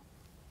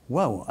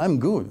 wow, I'm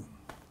good.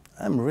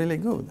 I'm really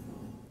good.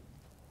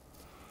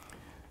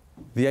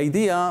 The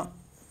idea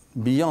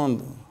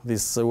beyond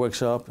this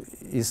workshop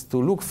is to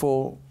look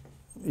for,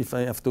 if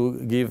I have to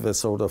give a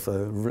sort of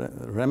a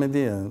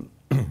remedy, a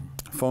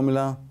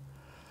formula,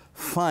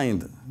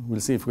 we'll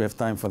see if we have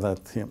time for that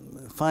here,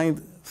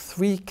 find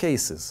 3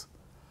 cases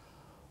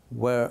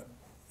where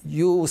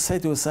you say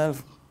to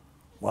yourself,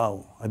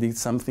 wow, I did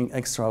something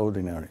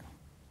extraordinary.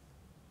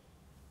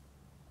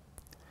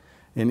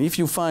 And if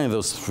you find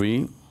those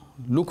 3,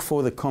 look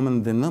for the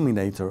common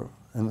denominator,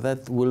 and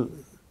that will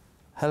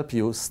help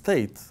you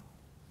state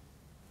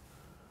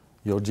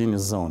your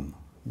genius zone.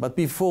 But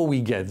before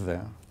we get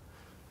there,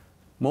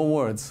 more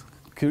words,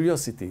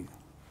 curiosity.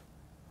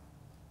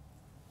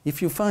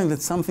 If you find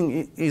that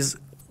something is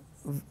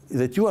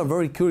that you are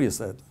very curious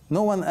at,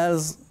 no one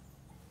else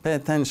pay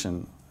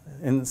attention,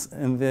 and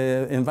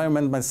the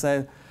environment might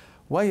say,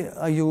 why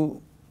are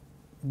you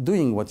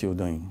doing what you're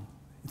doing?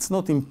 It's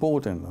not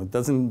important, or it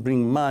doesn't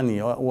bring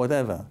money, or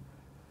whatever.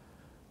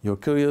 You're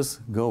curious,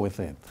 go with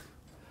it.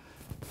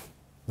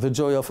 The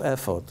joy of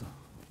effort.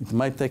 It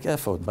might take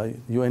effort, but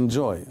you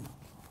enjoy.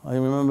 I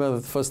remember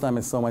the first time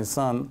I saw my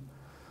son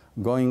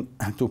going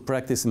to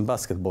practice in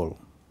basketball.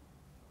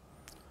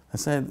 I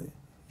said,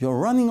 you're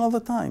running all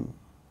the time.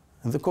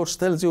 And the coach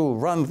tells you,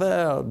 run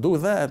there, do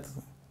that.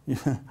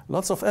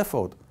 Lots of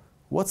effort.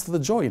 What's the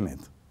joy in it?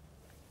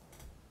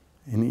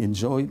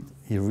 And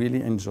he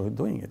really enjoyed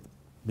doing it.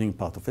 Being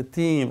part of a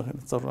team,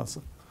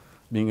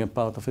 being a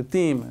part of a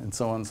team, and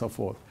so on and so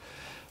forth.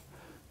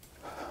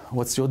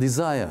 What's your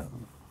desire?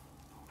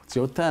 What's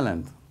your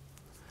talent?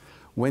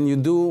 When you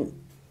do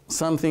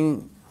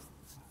something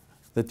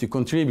that you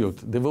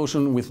contribute,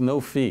 devotion with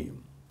no fee,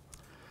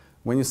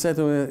 when you say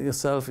to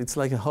yourself, it's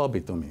like a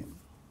hobby to me,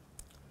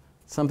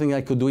 something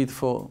I could do it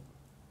for,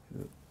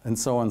 and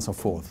so on and so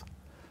forth.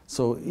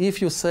 So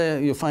if you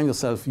say you find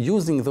yourself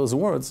using those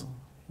words,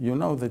 you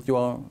know that you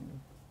are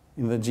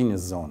in the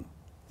genius zone.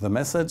 The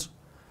message,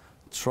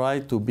 try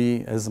to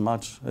be as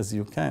much as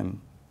you can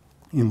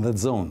in that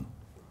zone.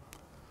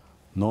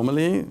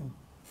 Normally,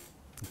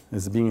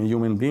 as being a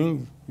human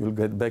being, you'll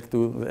get back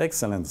to the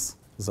excellence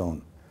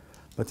zone.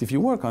 But if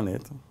you work on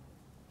it,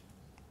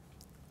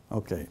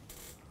 okay.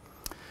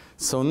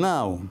 So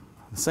now,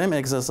 same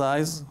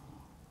exercise,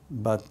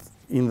 but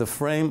in the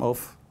frame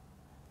of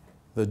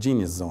the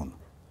genius zone.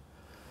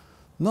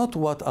 Not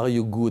what are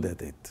you good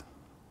at it.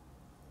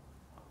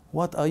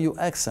 What are you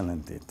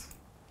excellent at?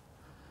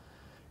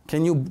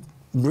 Can you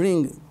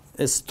bring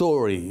a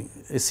story,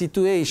 a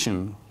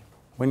situation,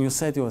 when you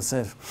say to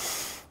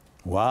yourself,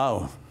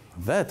 wow,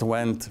 that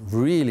went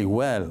really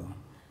well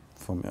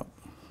for me.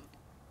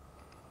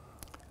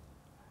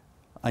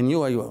 I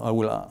knew I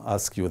will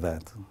ask you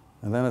that.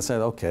 And then I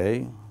said,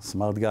 okay,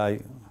 smart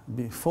guy,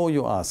 before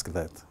you ask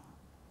that,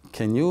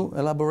 can you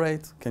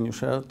elaborate? Can you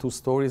share 2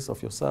 stories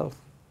of yourself?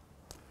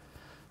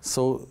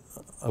 So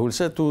I will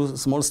share 2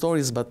 small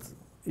stories, but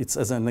it's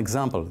as an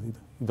example. You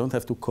don't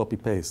have to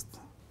copy-paste.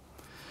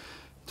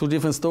 2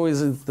 different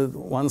stories. That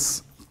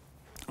once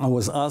I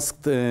was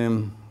asked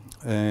to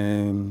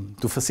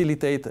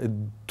facilitate a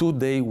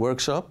 2-day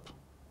workshop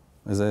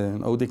as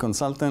an OD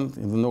consultant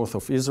in the north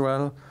of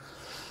Israel,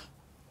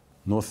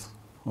 north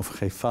of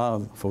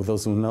Haifa, for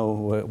those who know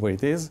where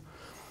it is,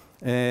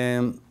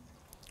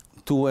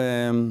 to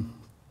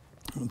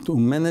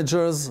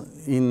managers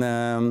in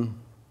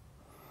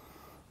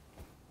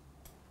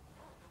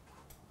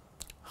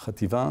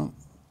Chativa,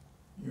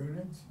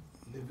 Units?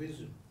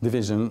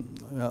 division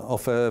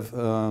of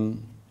to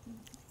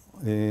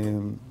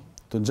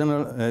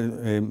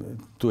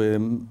a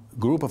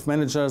group of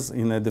managers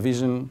in a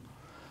division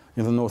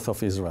in the north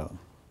of Israel.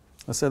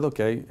 I said,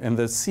 okay, and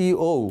the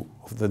CEO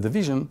of the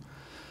division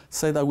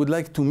said, I would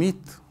like to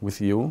meet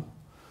with you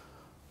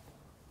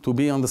to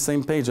be on the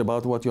same page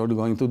about what you're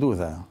going to do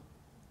there,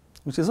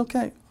 which is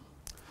okay.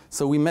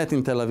 So we met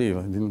in Tel Aviv.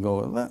 I didn't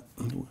go there.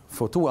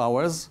 For 2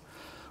 hours.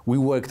 We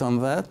worked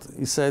on that.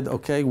 He said,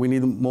 okay, we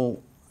need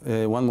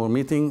one more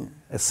meeting,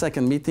 a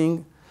second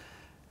meeting,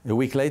 a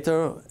week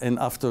later, and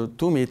after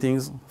 2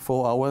 meetings,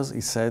 4 hours,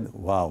 he said,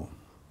 wow,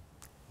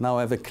 now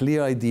I have a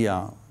clear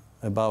idea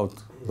about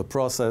the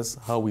process,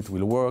 how it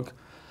will work,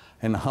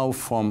 and how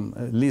from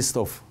a list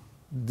of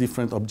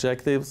different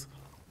objectives,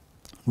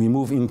 we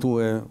move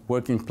into a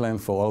working plan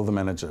for all the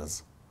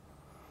managers.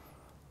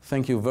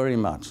 Thank you very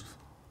much.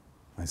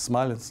 I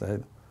smiled and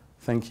said,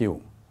 thank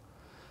you.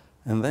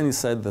 And then he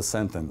said the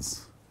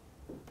sentence,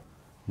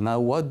 now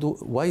why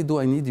do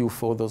I need you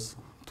for those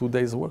 2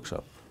 days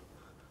workshop?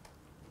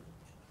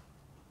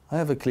 I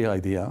have a clear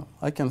idea.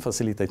 I can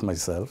facilitate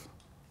myself.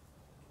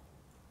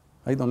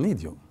 I don't need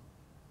you.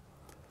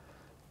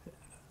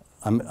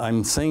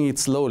 I'm saying it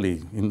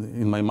slowly.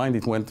 In my mind,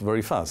 it went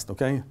very fast,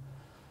 okay?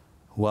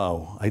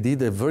 Wow, I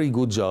did a very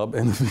good job,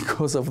 and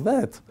because of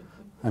that,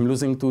 I'm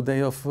losing 2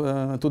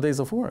 days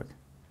of work.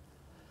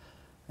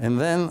 And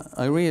then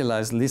I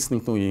realized,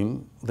 listening to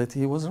him, that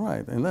he was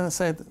right. And then I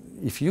said,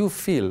 if you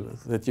feel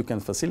that you can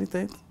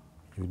facilitate,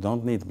 you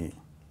don't need me.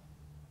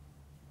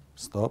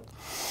 Stopped.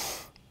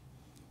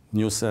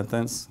 New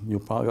sentence, new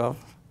paragraph.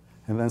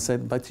 And then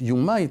said, but you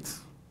might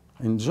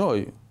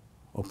enjoy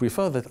or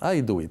prefer that I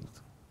do it.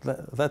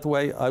 That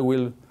way I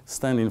will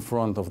stand in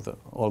front of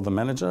all the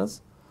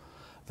managers.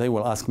 They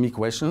will ask me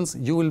questions.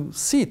 You will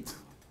sit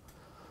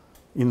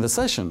in the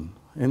session.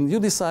 And you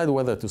decide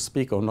whether to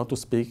speak or not to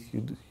speak.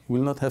 You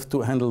will not have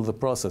to handle the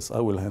process. I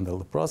will handle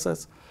the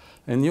process.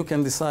 And you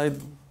can decide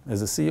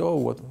as a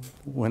CEO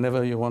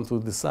whenever you want to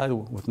decide,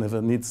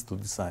 whatever needs to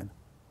decide.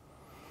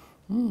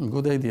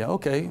 Good idea.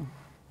 Okay.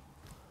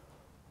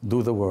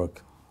 Do the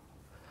work.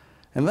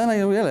 And then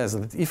I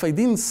realized that if I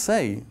didn't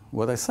say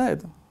what I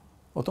said,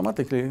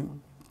 automatically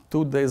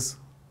 2 days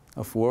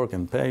of work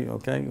and pay,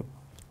 okay,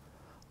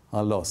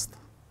 are lost.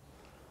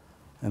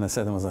 And I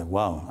said, I was like,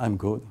 wow, I'm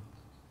good.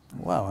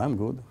 Wow, I'm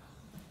good.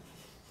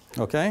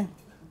 Okay?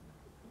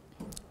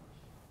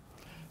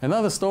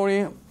 Another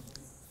story.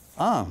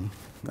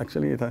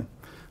 Actually,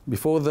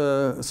 before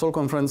the Soul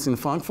Conference in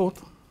Frankfurt,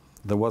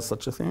 there was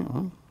such a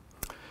thing.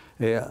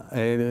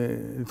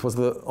 It was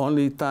the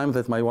only time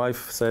that my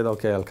wife said,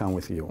 okay, I'll come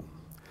with you.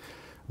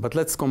 But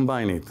let's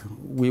combine it.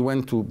 We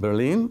went to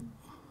Berlin,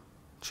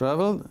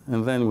 traveled,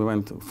 and then we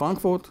went to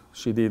Frankfurt.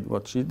 She did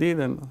what she did,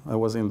 and I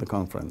was in the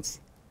conference.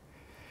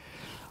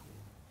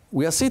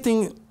 We are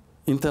sitting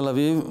in Tel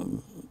Aviv,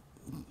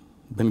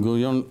 Ben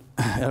Gurion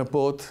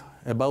Airport,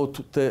 about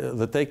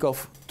the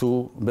takeoff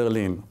to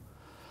Berlin.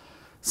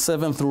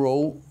 7th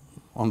row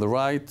on the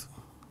right.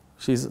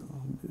 She's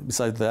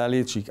beside the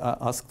alley she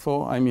asked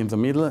for. I'm in the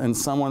middle, and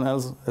someone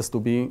else has to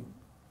be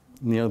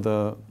near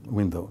the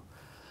window.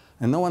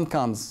 And no one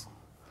comes.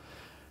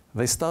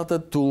 They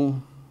started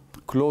to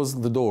close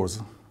the doors.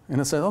 And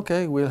I said,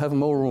 okay, we'll have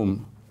more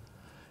room.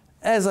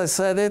 As I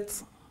said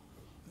it,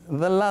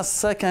 the last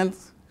second,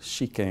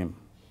 she came.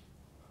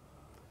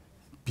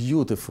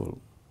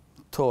 Beautiful,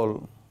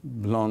 tall,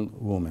 blonde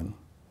woman.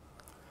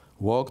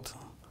 Walked.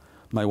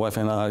 My wife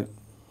and I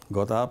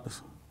got up.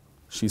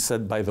 She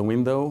sat by the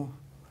window.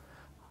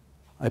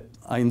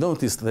 I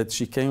noticed that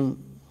she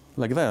came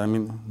like that. I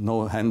mean,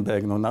 no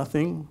handbag, no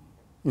nothing.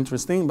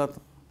 Interesting, but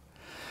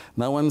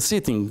now I'm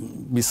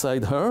sitting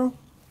beside her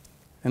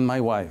and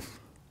my wife.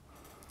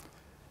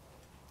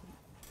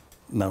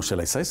 Now,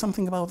 shall I say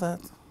something about that?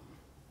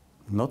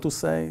 Not to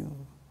say?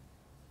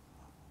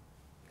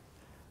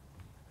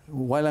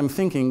 While I'm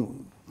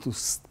thinking to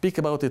speak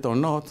about it or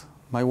not,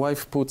 my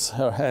wife puts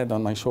her head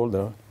on my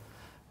shoulder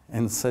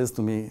and says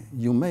to me,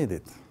 you made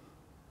it.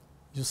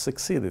 You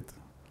succeeded.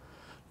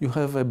 You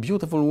have a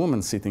beautiful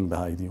woman sitting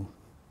behind you.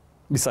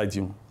 beside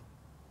you.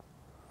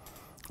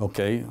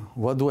 Okay,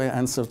 what do I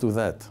answer to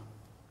that?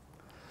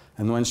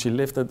 And when she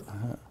lifted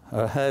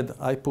her head,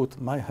 I put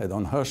my head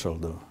on her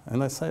shoulder.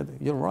 And I said,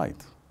 you're right.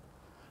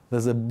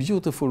 There's a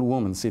beautiful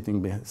woman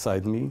sitting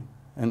beside me,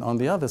 and on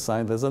the other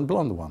side, there's a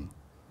blonde one.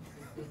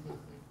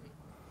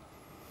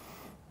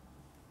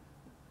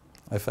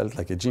 I felt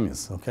like a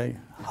genius, okay?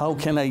 How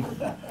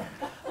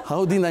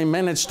did I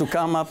manage to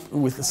come up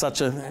with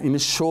such in a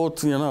short,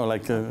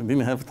 didn't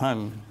have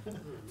time.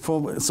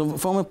 So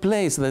from a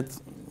place that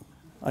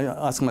I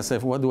asked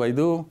myself, what do I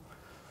do?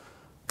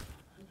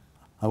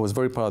 I was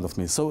very proud of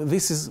me. So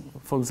this is,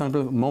 for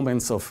example,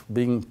 moments of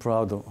being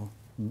proud of,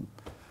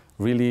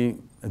 really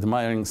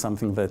admiring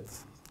something that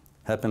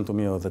happened to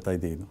me or that I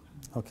did,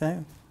 okay?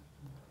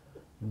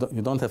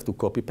 You don't have to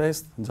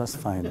copy-paste, just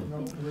find it.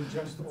 No, we're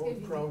just all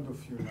proud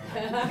of you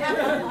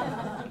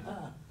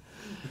now.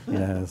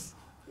 Yes.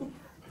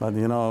 But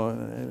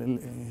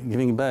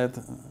giving back,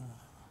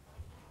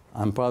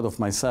 I'm proud of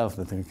myself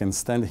that I can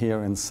stand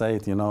here and say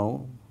it,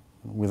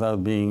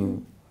 without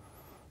being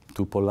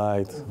too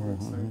polite.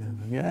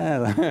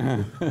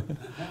 Yeah.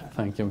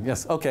 Thank you.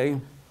 Yes, okay.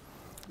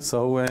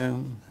 So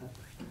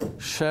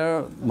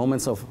share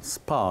moments of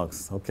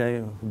sparks,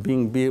 okay?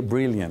 Being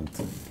brilliant.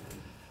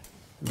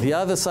 The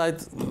other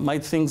side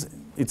might think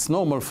it's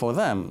normal for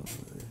them.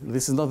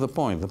 This is not the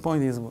point. The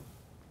point is,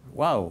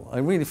 wow, I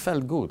really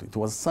felt good. It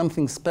was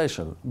something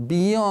special,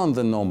 beyond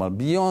the normal,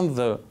 beyond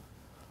the,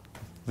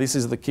 this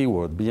is the key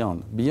word,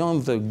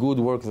 beyond the good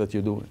work that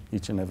you do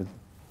each and every day.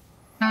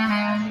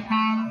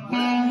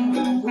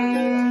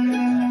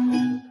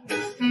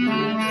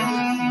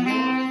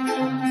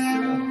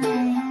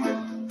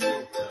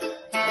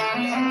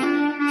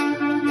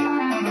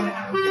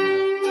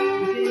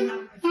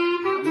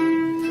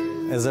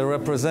 As a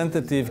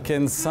representative,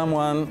 can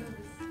someone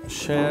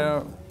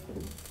share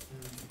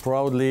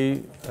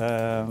proudly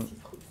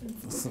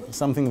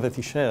something that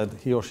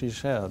he or she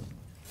shared?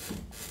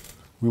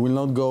 We will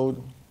not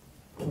go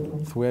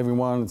through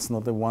everyone. It's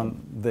not a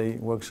one-day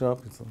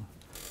workshop.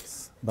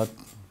 But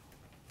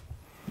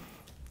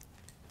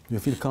you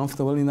feel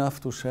comfortable enough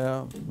to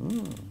share?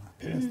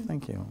 Yes,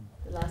 thank you.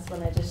 The last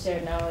one I just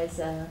shared now is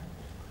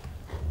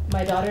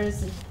my daughter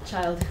is a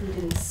child who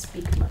didn't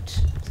speak much.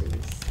 So you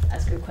just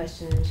ask her a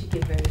question and she'd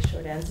give very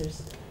short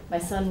answers. My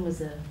son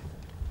was a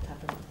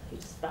tapper. He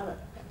just blah, blah,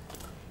 blah.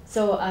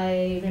 So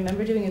I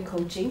remember doing a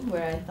coaching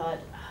where I thought,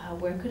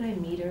 where could I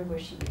meet her where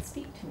she would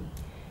speak to me?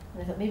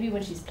 And I thought maybe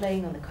when she's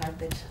playing on the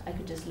carpet, I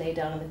could just lay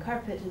down on the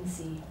carpet and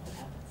see what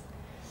happens.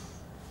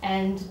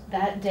 And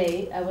that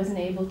day, I wasn't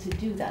able to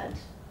do that.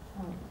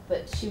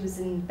 But she was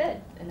in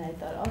bed, and I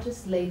thought, I'll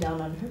just lay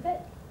down on her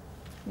bed.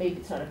 Maybe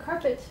it's not a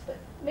carpet, but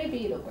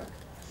maybe it'll work.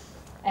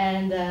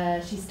 And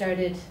she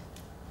started,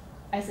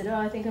 I said,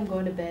 I think I'm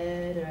going to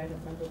bed, or I don't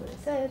remember what I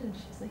said. And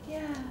she's like,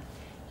 yeah,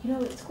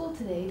 it's school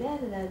today, da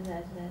da da da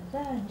da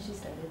da. And she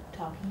started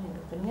talking and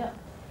opening up.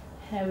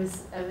 And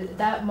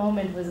that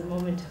moment was a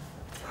moment of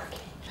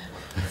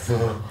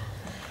working.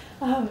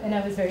 And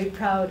I was very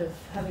proud of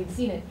having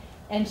seen it.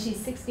 And she's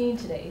 16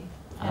 today,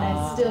 and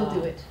I still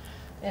do it.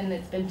 And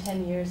it's been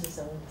 10 years or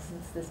so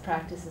since this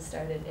practice has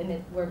started, and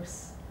it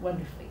works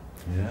wonderfully.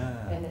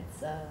 Yeah. And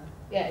it's,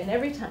 and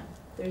every time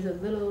there's a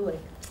little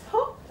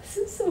oh, this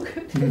is so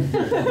good.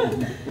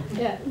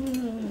 Yeah.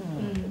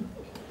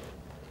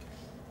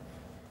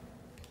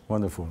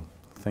 Wonderful.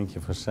 Thank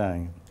you for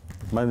sharing.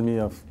 It reminded me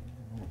of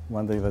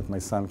one day that my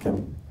son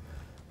came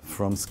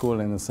from school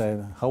and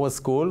said, how was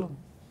school?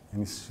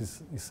 And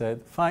he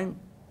said, fine.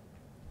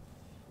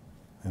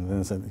 And then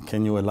I said,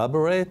 can you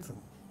elaborate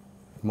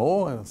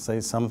more? Say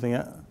something.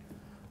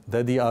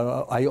 Daddy,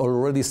 I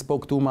already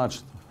spoke too much.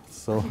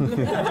 So,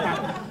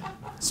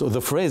 so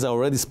the phrase I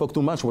already spoke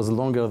too much was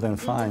longer than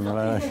fine.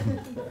 Right?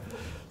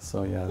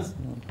 So yes.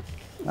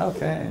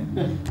 Okay.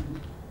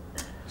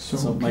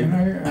 So can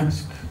I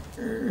ask,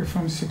 if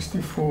I'm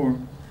 64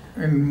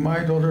 and my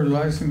daughter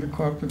lies in the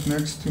carpet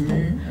next to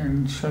me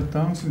and shuts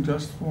down and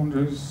just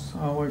wonders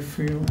how I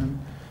feel and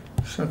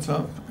shuts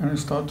up and I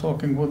start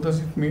talking, what does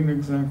it mean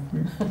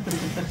exactly?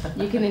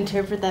 You can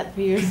interpret that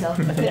for yourself.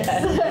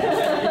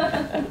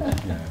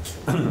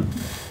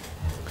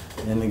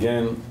 And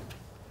again,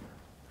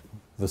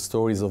 the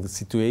stories of the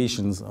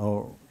situations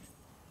or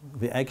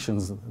the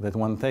actions that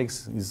one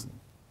takes is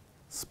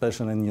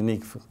special and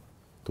unique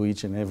to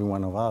each and every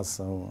one of us.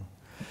 So,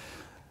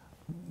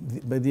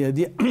 but the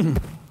idea,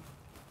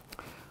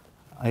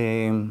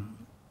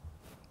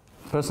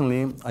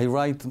 personally, I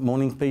write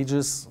morning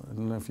pages. I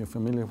don't know if you're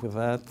familiar with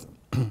that.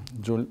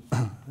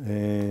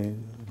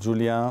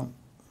 Julia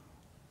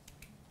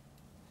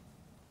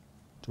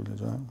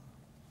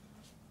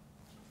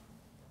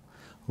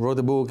wrote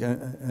a book,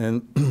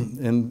 and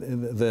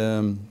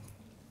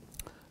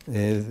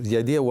the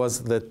idea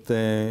was that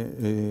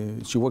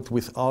she worked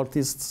with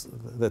artists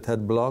that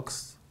had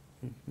blocks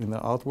in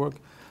their artwork,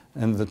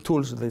 and the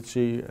tools that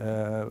she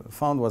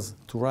found was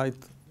to write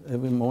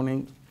every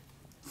morning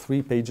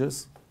 3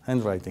 pages,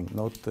 handwriting,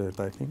 not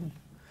typing.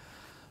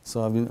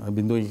 So I've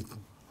been doing it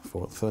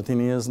for 13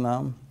 years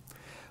now.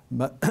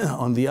 But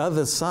on the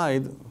other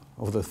side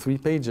of the 3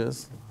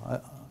 pages,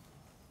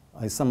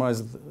 I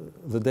summarized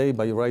the day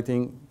by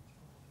writing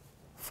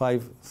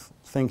 5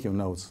 thank you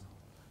notes.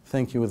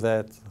 Thank you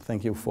that,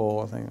 thank you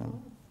for.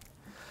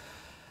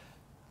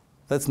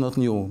 That's not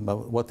new,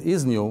 but what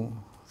is new,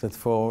 that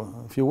for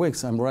a few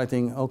weeks I'm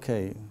writing,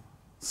 okay,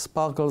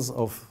 sparkles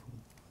of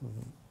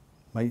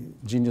my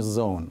genius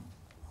zone,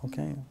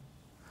 okay?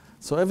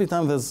 So every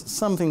time there's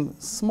something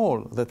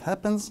small that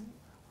happens,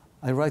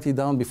 I write it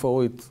down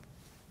before it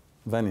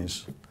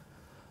vanishes.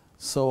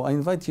 So I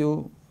invite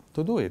you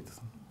to do it,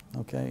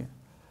 okay?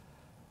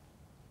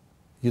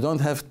 You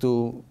don't have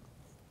to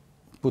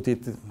put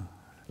it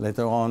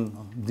later on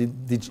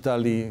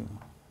digitally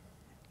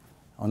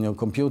on your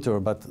computer,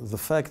 but the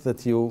fact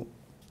that you,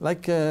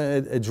 like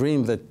a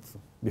dream that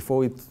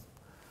before it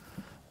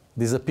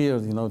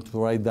disappeared, you know, to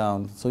write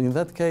down. So in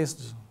that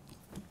case,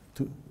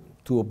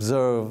 to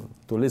observe,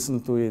 to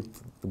listen to it,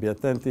 to be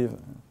attentive,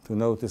 to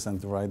notice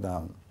and to write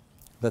down.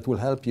 That will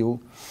help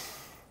you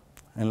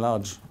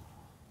enlarge.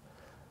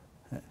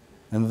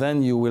 And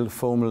then you will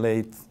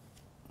formulate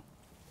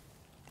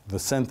the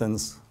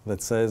sentence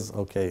that says,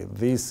 okay,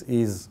 this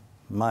is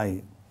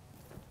my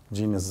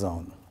genius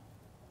zone.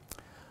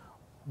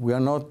 We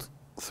are not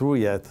through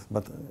yet,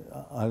 but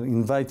I'll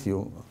invite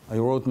you. I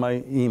wrote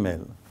my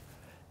email.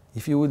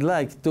 If you would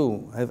like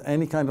to have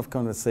any kind of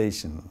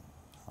conversation,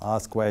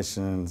 ask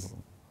questions,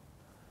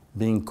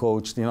 being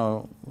coached, you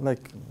know,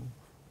 like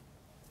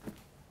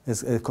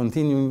as a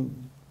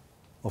continuing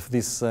of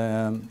this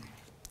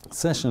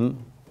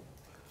session,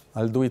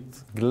 I'll do it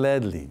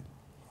gladly,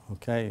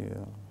 okay?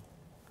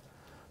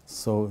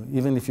 So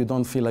even if you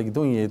don't feel like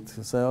doing it,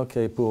 you say,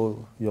 okay,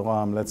 poor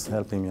Yoram, let's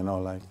help him, you know,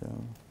 like,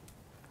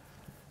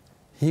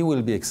 he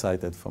will be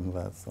excited from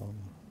that. So.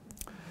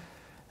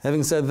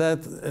 Having said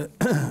that,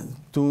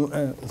 2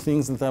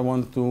 things that I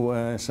want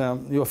to share.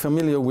 You're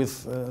familiar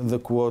with the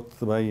quote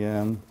by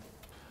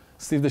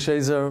Steve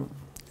DeShazer,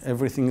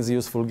 everything is a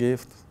useful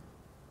gift.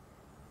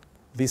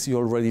 This you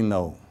already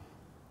know.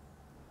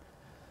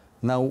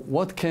 Now,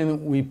 what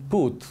can we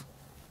put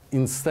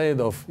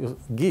instead of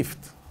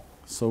gift?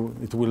 So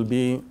it will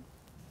be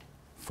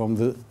from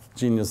the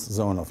genius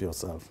zone of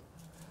yourself.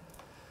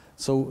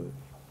 So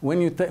when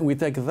we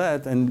take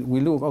that and we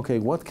look, okay,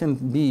 what can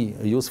be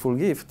a useful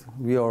gift?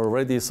 We are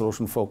already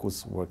solution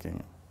focused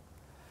working.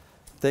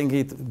 Take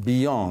it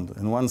beyond,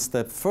 and one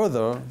step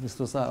further is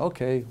to say,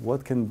 okay,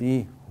 what can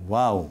be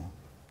wow?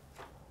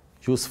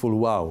 Useful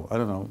wow. I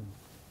don't know.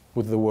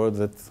 Put the word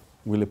that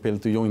will appeal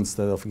to you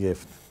instead of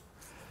gift.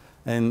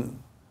 And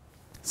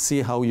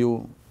see how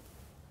you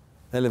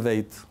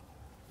elevate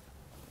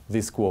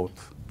this quote.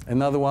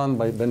 Another one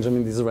by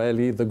Benjamin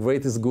Disraeli, the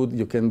greatest good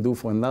you can do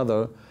for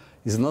another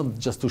is not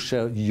just to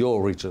share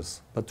your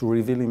riches, but to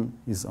reveal him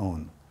his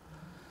own.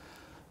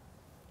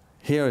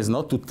 Here is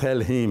not to tell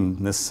him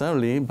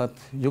necessarily, but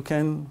you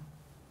can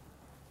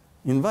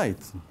invite.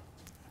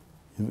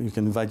 You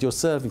can invite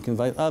yourself, you can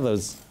invite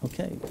others,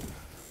 okay?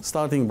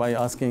 Starting by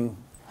asking,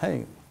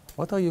 hey,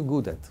 what are you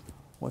good at?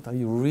 What are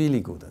you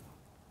really good at?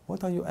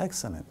 What are you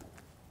excellent?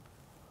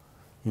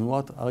 In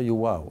what are you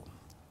wow?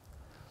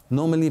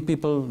 Normally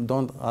people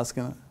don't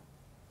answer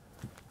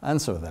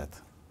that.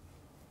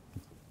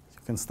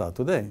 You can start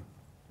today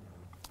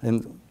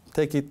and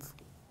take it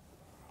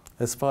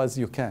as far as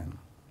you can,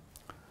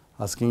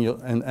 asking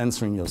and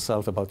answering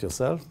yourself about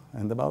yourself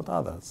and about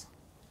others.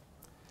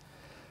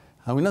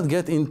 I will not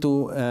get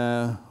into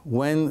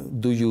when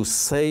do you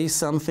say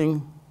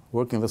something,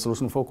 work in the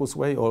solution-focused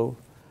way, or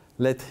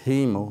let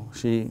him or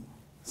she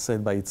say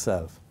it by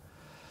itself.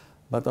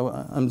 But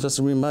I'm just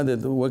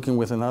reminded, working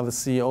with another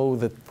CEO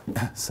that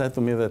said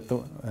to me that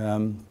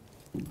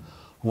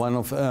one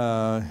of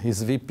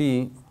his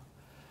VP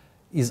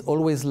is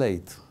always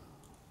late.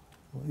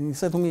 He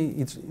said to me,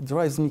 it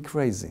drives me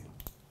crazy.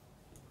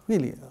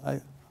 Really,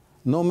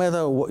 no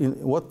matter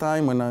what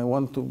time when I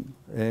want to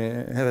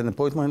have an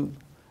appointment,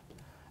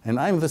 and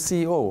I'm the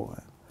CEO,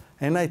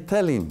 and I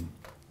tell him,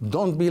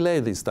 don't be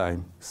late this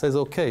time. He says,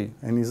 okay,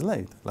 and he's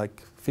late,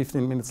 like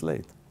 15 minutes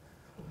late.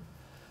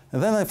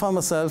 And then I found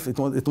myself, it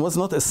was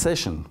not a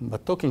session,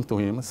 but talking to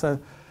him, I said,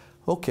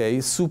 okay,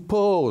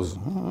 suppose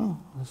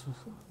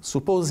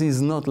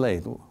he's not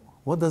late.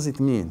 What does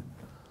it mean?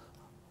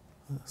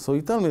 So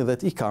he told me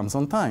that he comes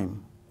on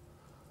time.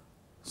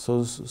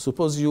 So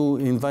suppose you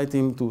invite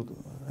him to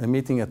a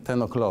meeting at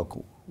 10 o'clock.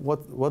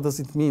 What does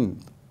it mean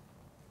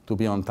to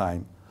be on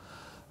time?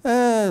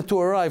 To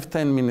arrive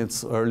 10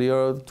 minutes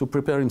earlier, to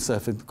prepare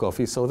himself with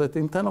coffee, so that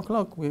in 10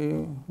 o'clock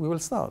we will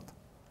start.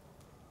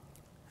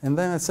 And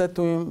then I said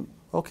to him,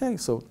 okay,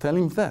 so tell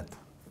him that.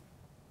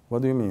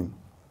 What do you mean?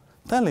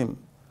 Tell him,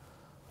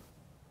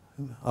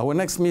 our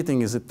next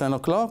meeting is at 10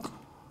 o'clock,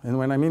 and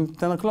when I mean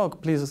 10 o'clock,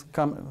 please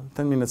come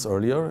 10 minutes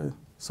earlier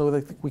so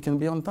that we can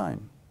be on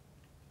time.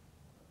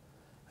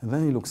 And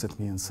then he looks at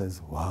me and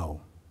says, wow,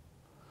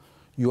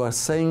 you are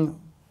saying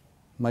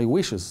my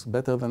wishes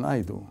better than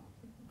I do.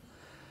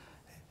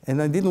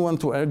 And I didn't want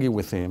to argue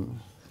with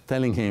him,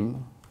 telling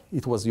him,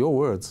 it was your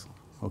words,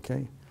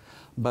 okay?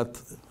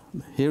 But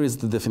here is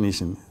the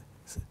definition.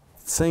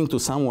 saying to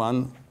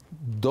someone,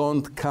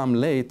 don't come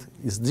late,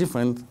 is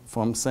different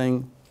from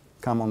saying,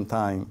 come on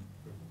time.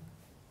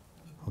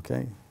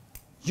 Okay?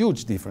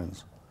 Huge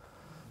difference.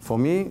 For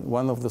me,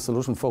 one of the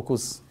solution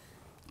focus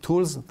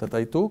tools that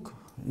I took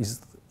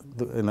is,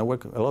 and I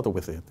work a lot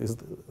with it, is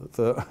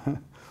the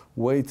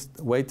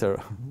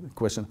waiter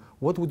question.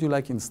 What would you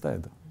like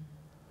instead?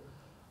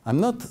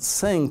 I'm not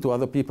saying to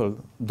other people,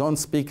 don't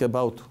speak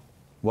about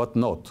what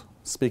not,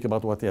 speak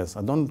about what yes.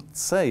 I don't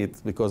say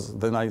it because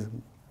then I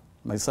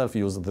myself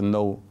use the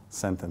no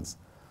sentence.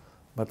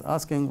 But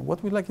asking,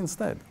 what would you like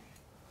instead?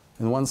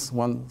 And once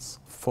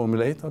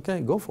formulate,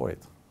 okay, go for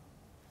it.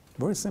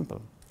 Very simple,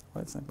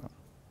 very simple.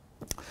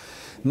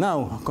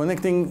 Now,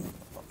 connecting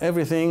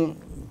everything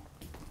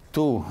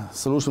to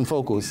solution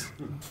focus,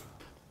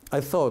 I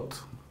thought,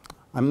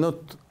 I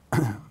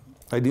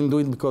didn't do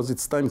it because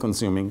it's time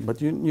consuming,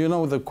 but you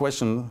know the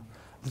question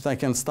that I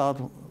can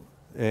start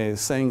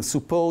saying,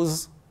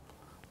 suppose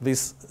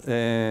this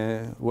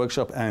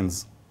workshop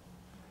ends,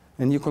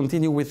 and you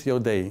continue with your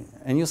day,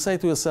 and you say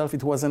to yourself,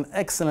 it was an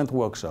excellent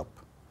workshop.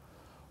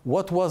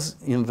 What was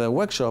in the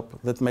workshop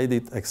that made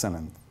it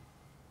excellent?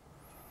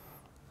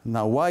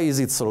 Now, why is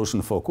it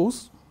solution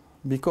focus?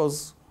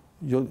 Because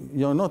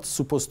you're not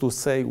supposed to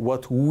say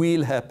what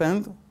will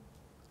happen.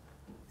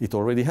 It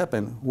already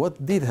happened.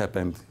 What did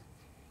happen?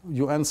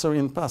 You answer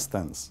in past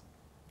tense.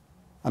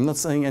 I'm not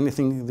saying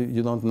anything that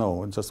you don't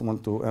know. I just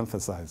want to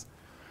emphasize.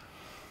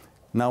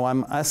 Now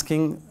I'm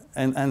asking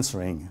and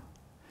answering.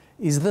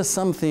 Is there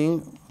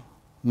something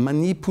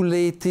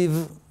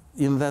manipulative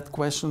in that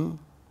question?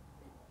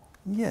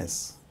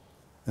 Yes.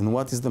 And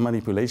what is the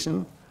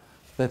manipulation?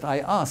 That I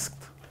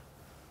asked.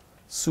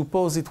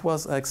 Suppose it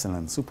was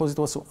excellent. Suppose it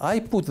was so. I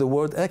put the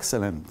word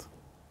excellent.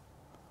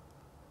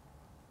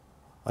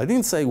 I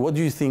didn't say, what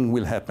do you think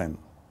will happen?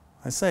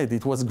 I said,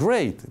 it was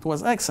great. It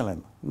was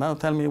excellent. Now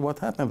tell me what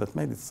happened that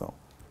made it so.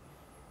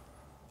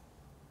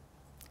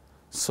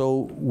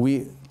 So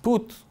we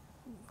put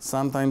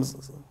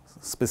sometimes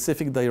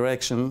specific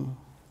direction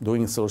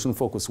doing solution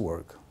focus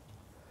work.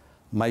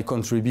 My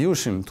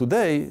contribution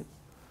today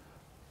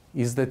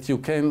is that you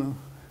can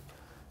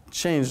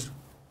change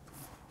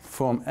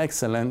from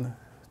excellent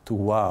to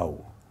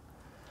wow.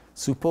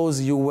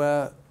 Suppose you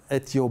were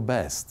at your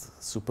best.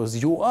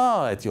 Suppose you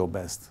are at your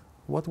best.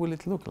 What will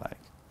it look like?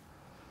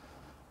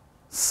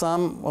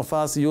 Some of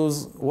us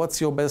use,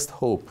 what's your best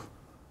hope?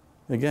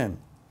 Again,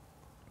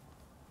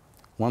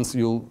 once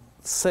you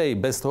say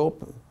best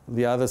hope,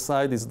 the other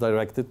side is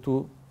directed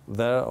to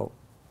their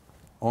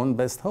own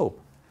best hope.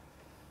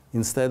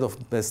 Instead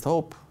of best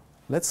hope,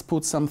 let's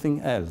put something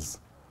else.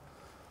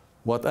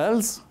 What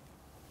else?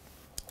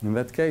 In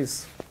that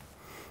case,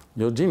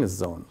 your genius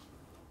zone.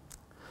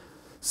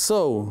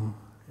 So,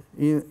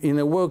 in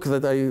a work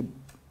that I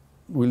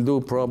will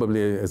do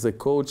probably as a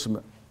coach,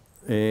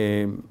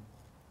 I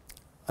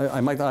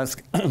might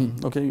ask,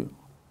 okay,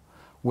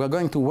 we're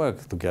going to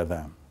work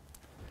together.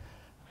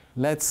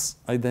 Let's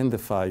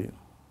identify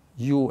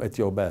you at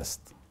your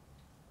best.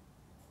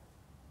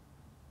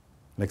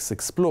 Let's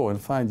explore and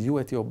find you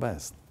at your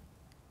best.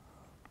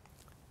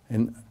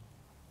 And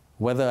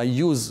whether I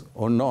use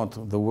or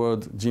not the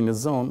word genius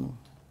zone,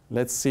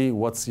 let's see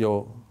what's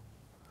your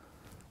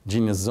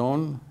genius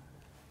zone,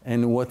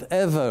 and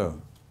whatever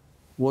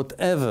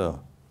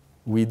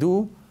we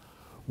do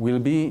will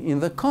be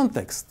in the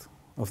context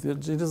of the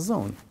genius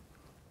zone.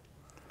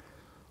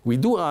 We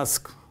do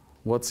ask,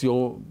 what's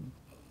your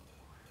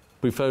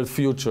preferred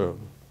future?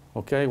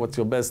 Okay, what's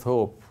your best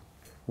hope?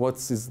 What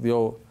is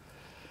the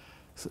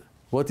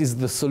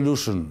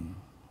solution?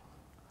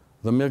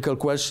 The miracle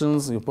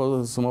questions,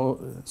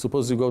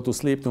 suppose you go to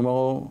sleep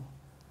tomorrow.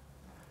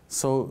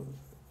 So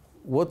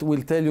what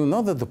will tell you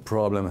not that the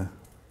problem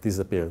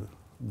disappeared,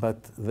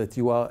 but that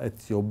you are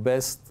at your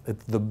best, at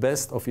the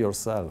best of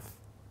yourself.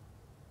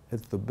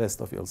 At the best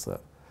of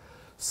yourself.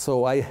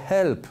 So I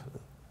help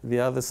the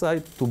other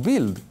side to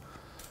build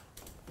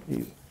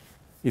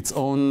its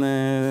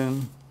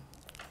own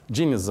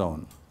genius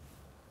zone.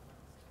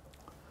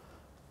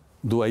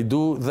 Do I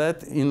do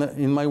that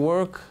in my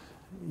work?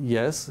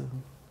 Yes.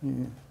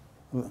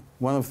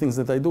 One of the things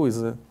that I do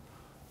is,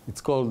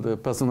 it's called the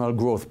Personal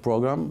Growth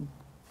Program.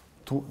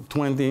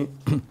 20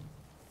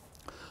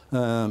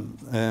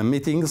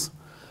 meetings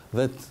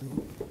that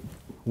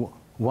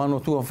one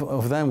or two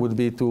of them would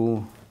be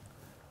to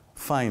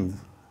find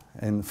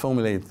and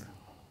formulate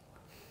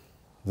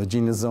the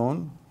genius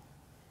zone,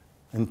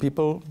 and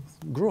people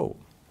grow.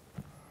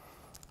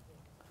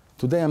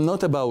 Today I'm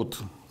not about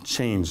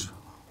change.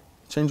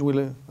 Change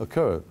will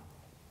occur.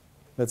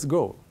 Let's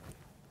go.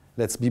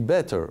 Let's be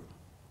better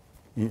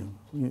in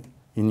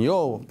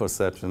your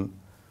perception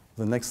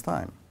the next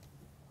time.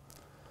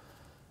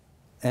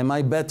 Am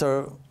I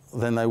better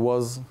than I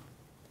was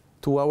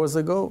 2 hours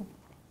ago?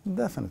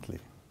 Definitely.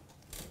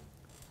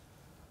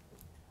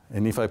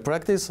 And if I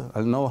practice,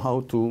 I'll know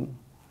how to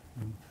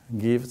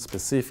give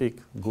specific,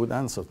 good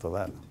answer to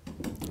that.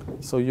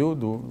 So you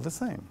do the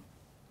same.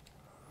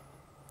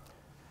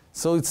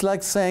 So it's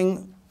like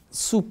saying,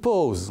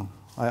 suppose,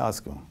 I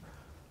ask you,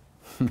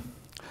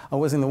 I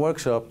was in a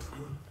workshop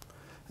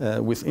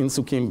with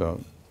Insu Kimber,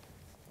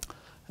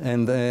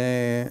 and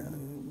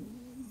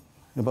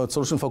about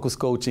solution-focused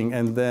coaching,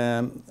 and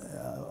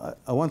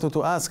I wanted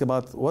to ask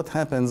about what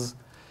happens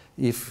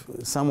if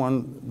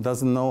someone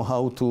doesn't know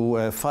how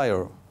to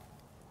fire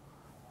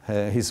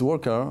his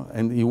worker,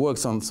 and he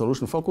works on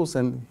solution focus,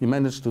 and he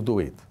managed to do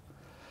it.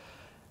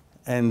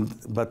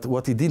 But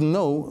what he didn't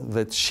know,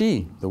 that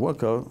she, the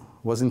worker,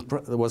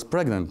 was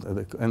pregnant,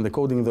 and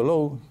according to the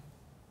law,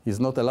 he's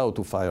not allowed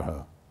to fire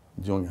her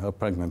during her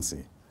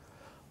pregnancy.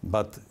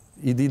 But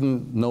he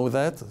didn't know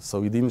that,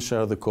 so he didn't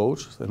share the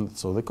coach, and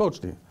so the coach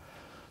did.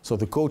 So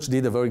the coach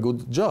did a very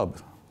good job.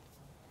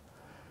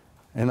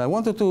 And I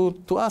wanted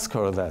to ask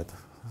her that.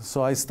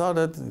 So I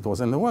started, it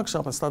was in the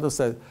workshop, I started to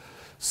say,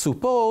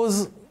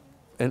 suppose,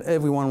 and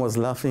everyone was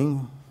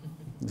laughing,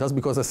 just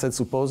because I said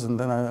suppose, and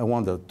then I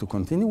wondered, to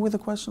continue with the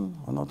question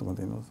or not to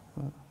continue?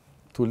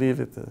 To leave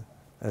it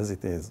as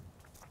it is.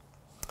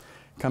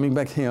 Coming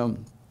back here,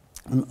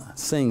 I'm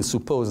saying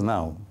suppose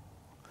now,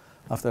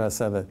 after I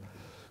said that,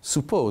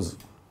 suppose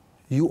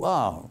you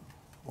are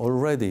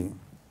already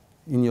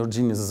in your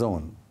genius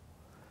zone,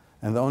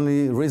 and the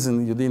only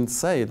reason you didn't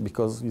say it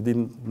because you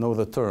didn't know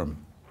the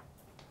term.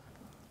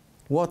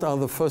 What are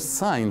the first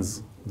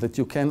signs that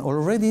you can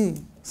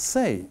already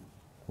say,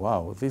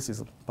 wow, this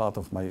is part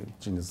of my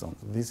genius zone,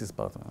 this is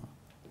part of...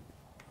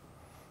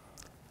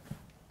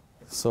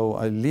 So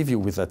I leave you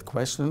with that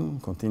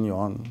question, continue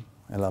on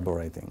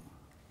elaborating.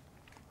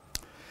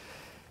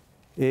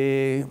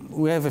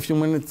 We have a few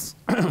minutes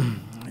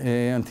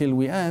until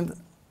we end.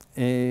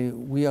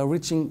 We are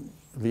reaching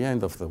the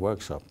end of the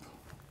workshop.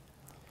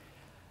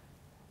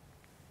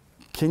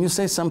 Can you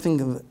say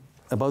something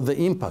about the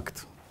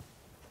impact,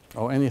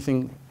 or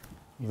anything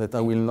that I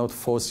will not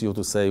force you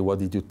to say, what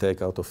did you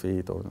take out of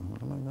it, or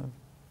something like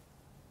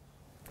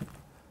that?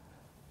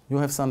 You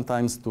have some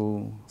time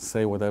to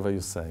say whatever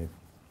you say.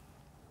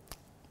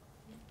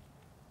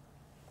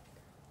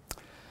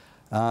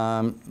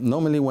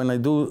 Normally when I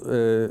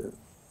do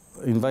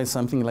invite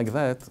something like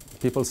that,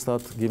 people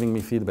start giving me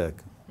feedback.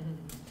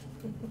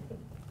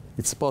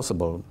 It's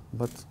possible,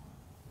 but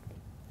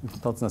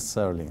not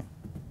necessarily.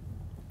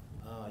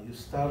 You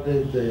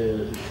started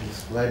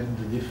describing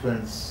the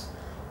difference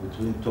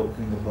between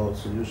talking about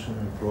solution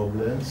and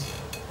problems,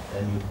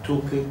 and you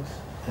took it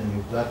and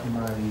you got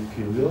my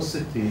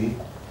curiosity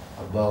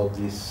about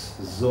this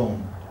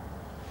zone,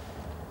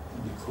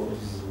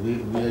 because we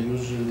are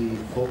usually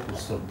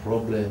focused on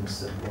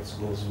problems and what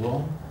goes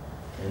wrong,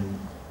 and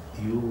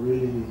you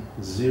really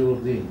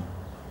zeroed in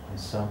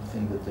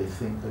something that I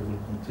think I will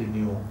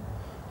continue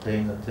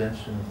paying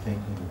attention and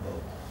thinking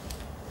about.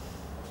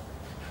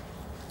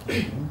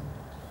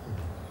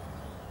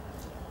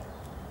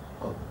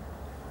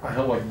 I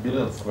have like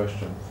billions of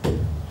questions,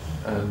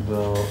 and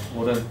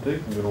what I'm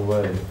taking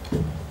away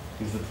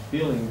is that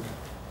feeling,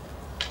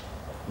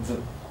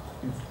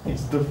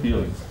 it's the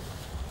feeling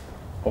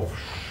of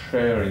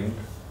sharing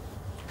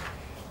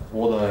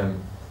what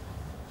I'm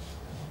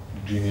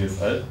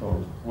genius at,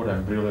 or what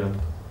I'm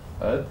brilliant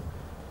at,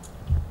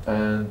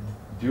 and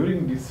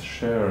during this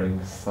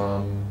sharing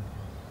some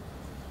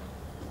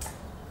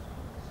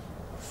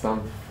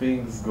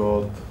things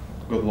got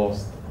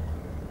lost.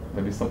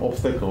 Maybe some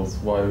obstacles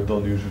why you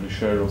don't usually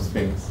share those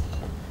things.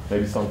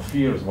 Maybe some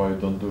fears why you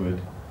don't do it.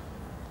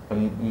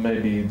 And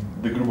maybe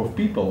the group of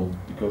people,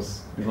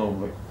 because, you know,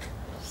 like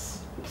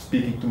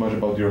speaking too much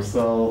about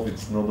yourself,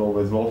 it's not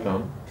always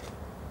welcome.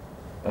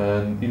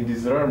 And in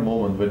this rare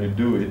moment when you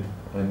do it,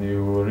 and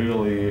you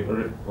really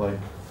like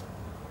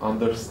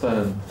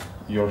understand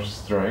your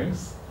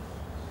strengths,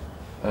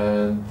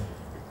 and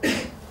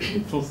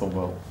it feels so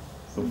well.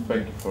 So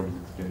thank you for this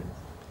experience.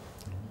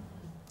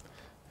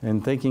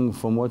 And taking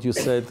from what you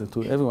said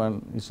to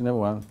everyone, each and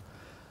everyone,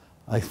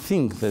 I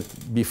think that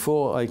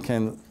before I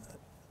can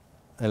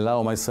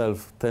allow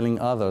myself telling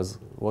others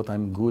what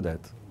I'm good at,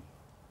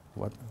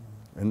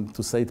 and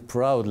to say it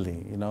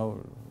proudly, you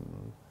know,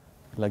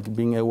 like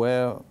being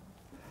aware,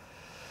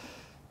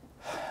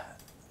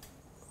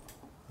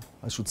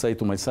 I should say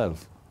to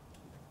myself,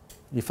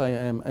 if I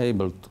am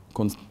able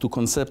to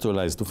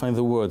conceptualize, to find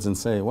the words and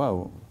say,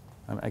 wow,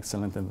 I'm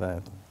excellent at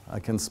that, I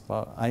can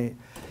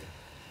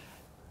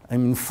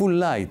I'm in full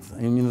light,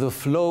 I'm in the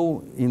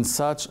flow in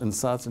such and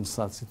such and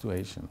such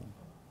situation.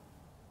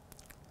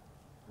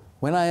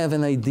 When I have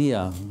an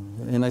idea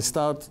and I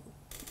start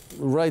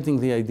writing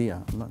the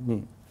idea, not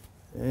me,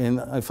 and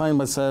I find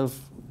myself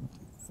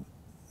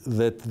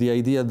that the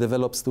idea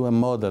develops to a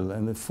model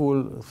and a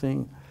full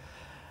thing,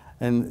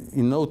 and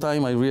in no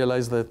time I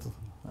realized that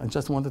I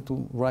just wanted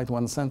to write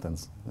one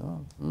sentence.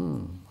 You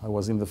know? I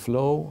was in the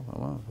flow,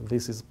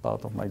 this is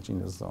part of my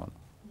genius zone.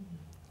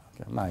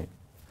 Okay,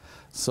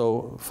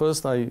 So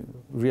first I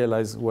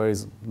realize where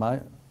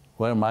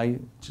my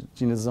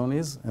genius zone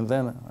is, and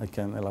then I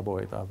can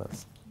elaborate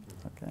others.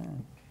 Okay.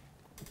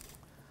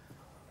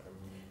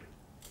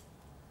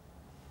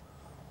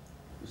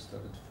 You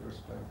started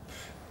first by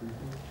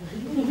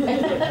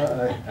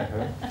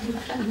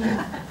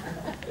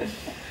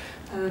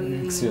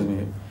Excuse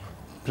me.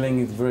 playing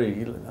it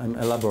very, I'm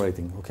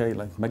elaborating, okay,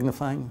 like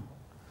magnifying.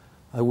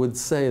 I would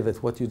say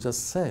that what you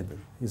just said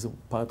is a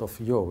part of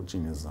your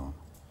genius zone.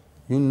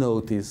 You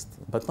noticed,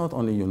 but not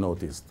only you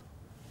noticed,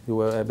 you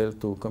were able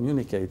to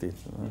communicate it.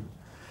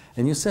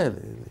 And you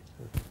said,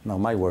 now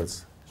my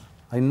words,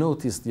 I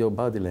noticed your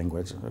body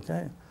language,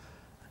 okay?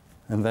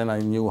 And then I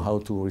knew how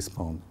to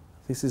respond.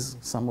 This is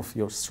some of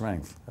your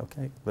strength,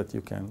 okay, that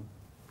you can.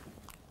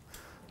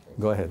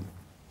 Go ahead.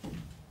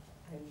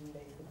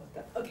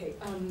 Okay.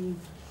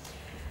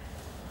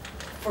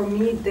 For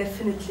me,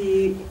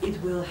 definitely, it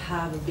will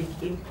have a big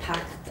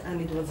impact, and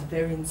it was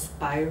very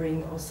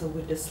inspiring also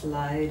with the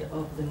slide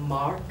of the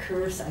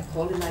markers. I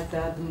call it like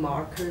that, the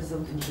markers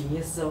of the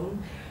genius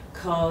zone,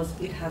 because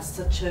it has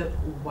such a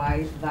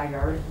wide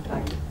variety.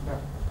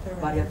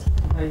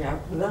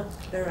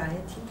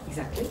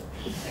 Exactly.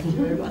 Thank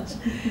you very much.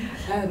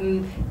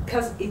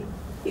 Because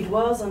it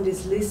was on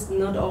this list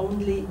not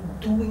only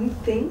doing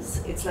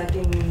things, it's like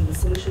in the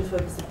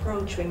solution-focused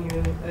approach, when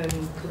you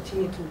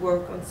continue to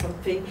work on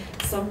something,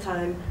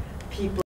 sometimes people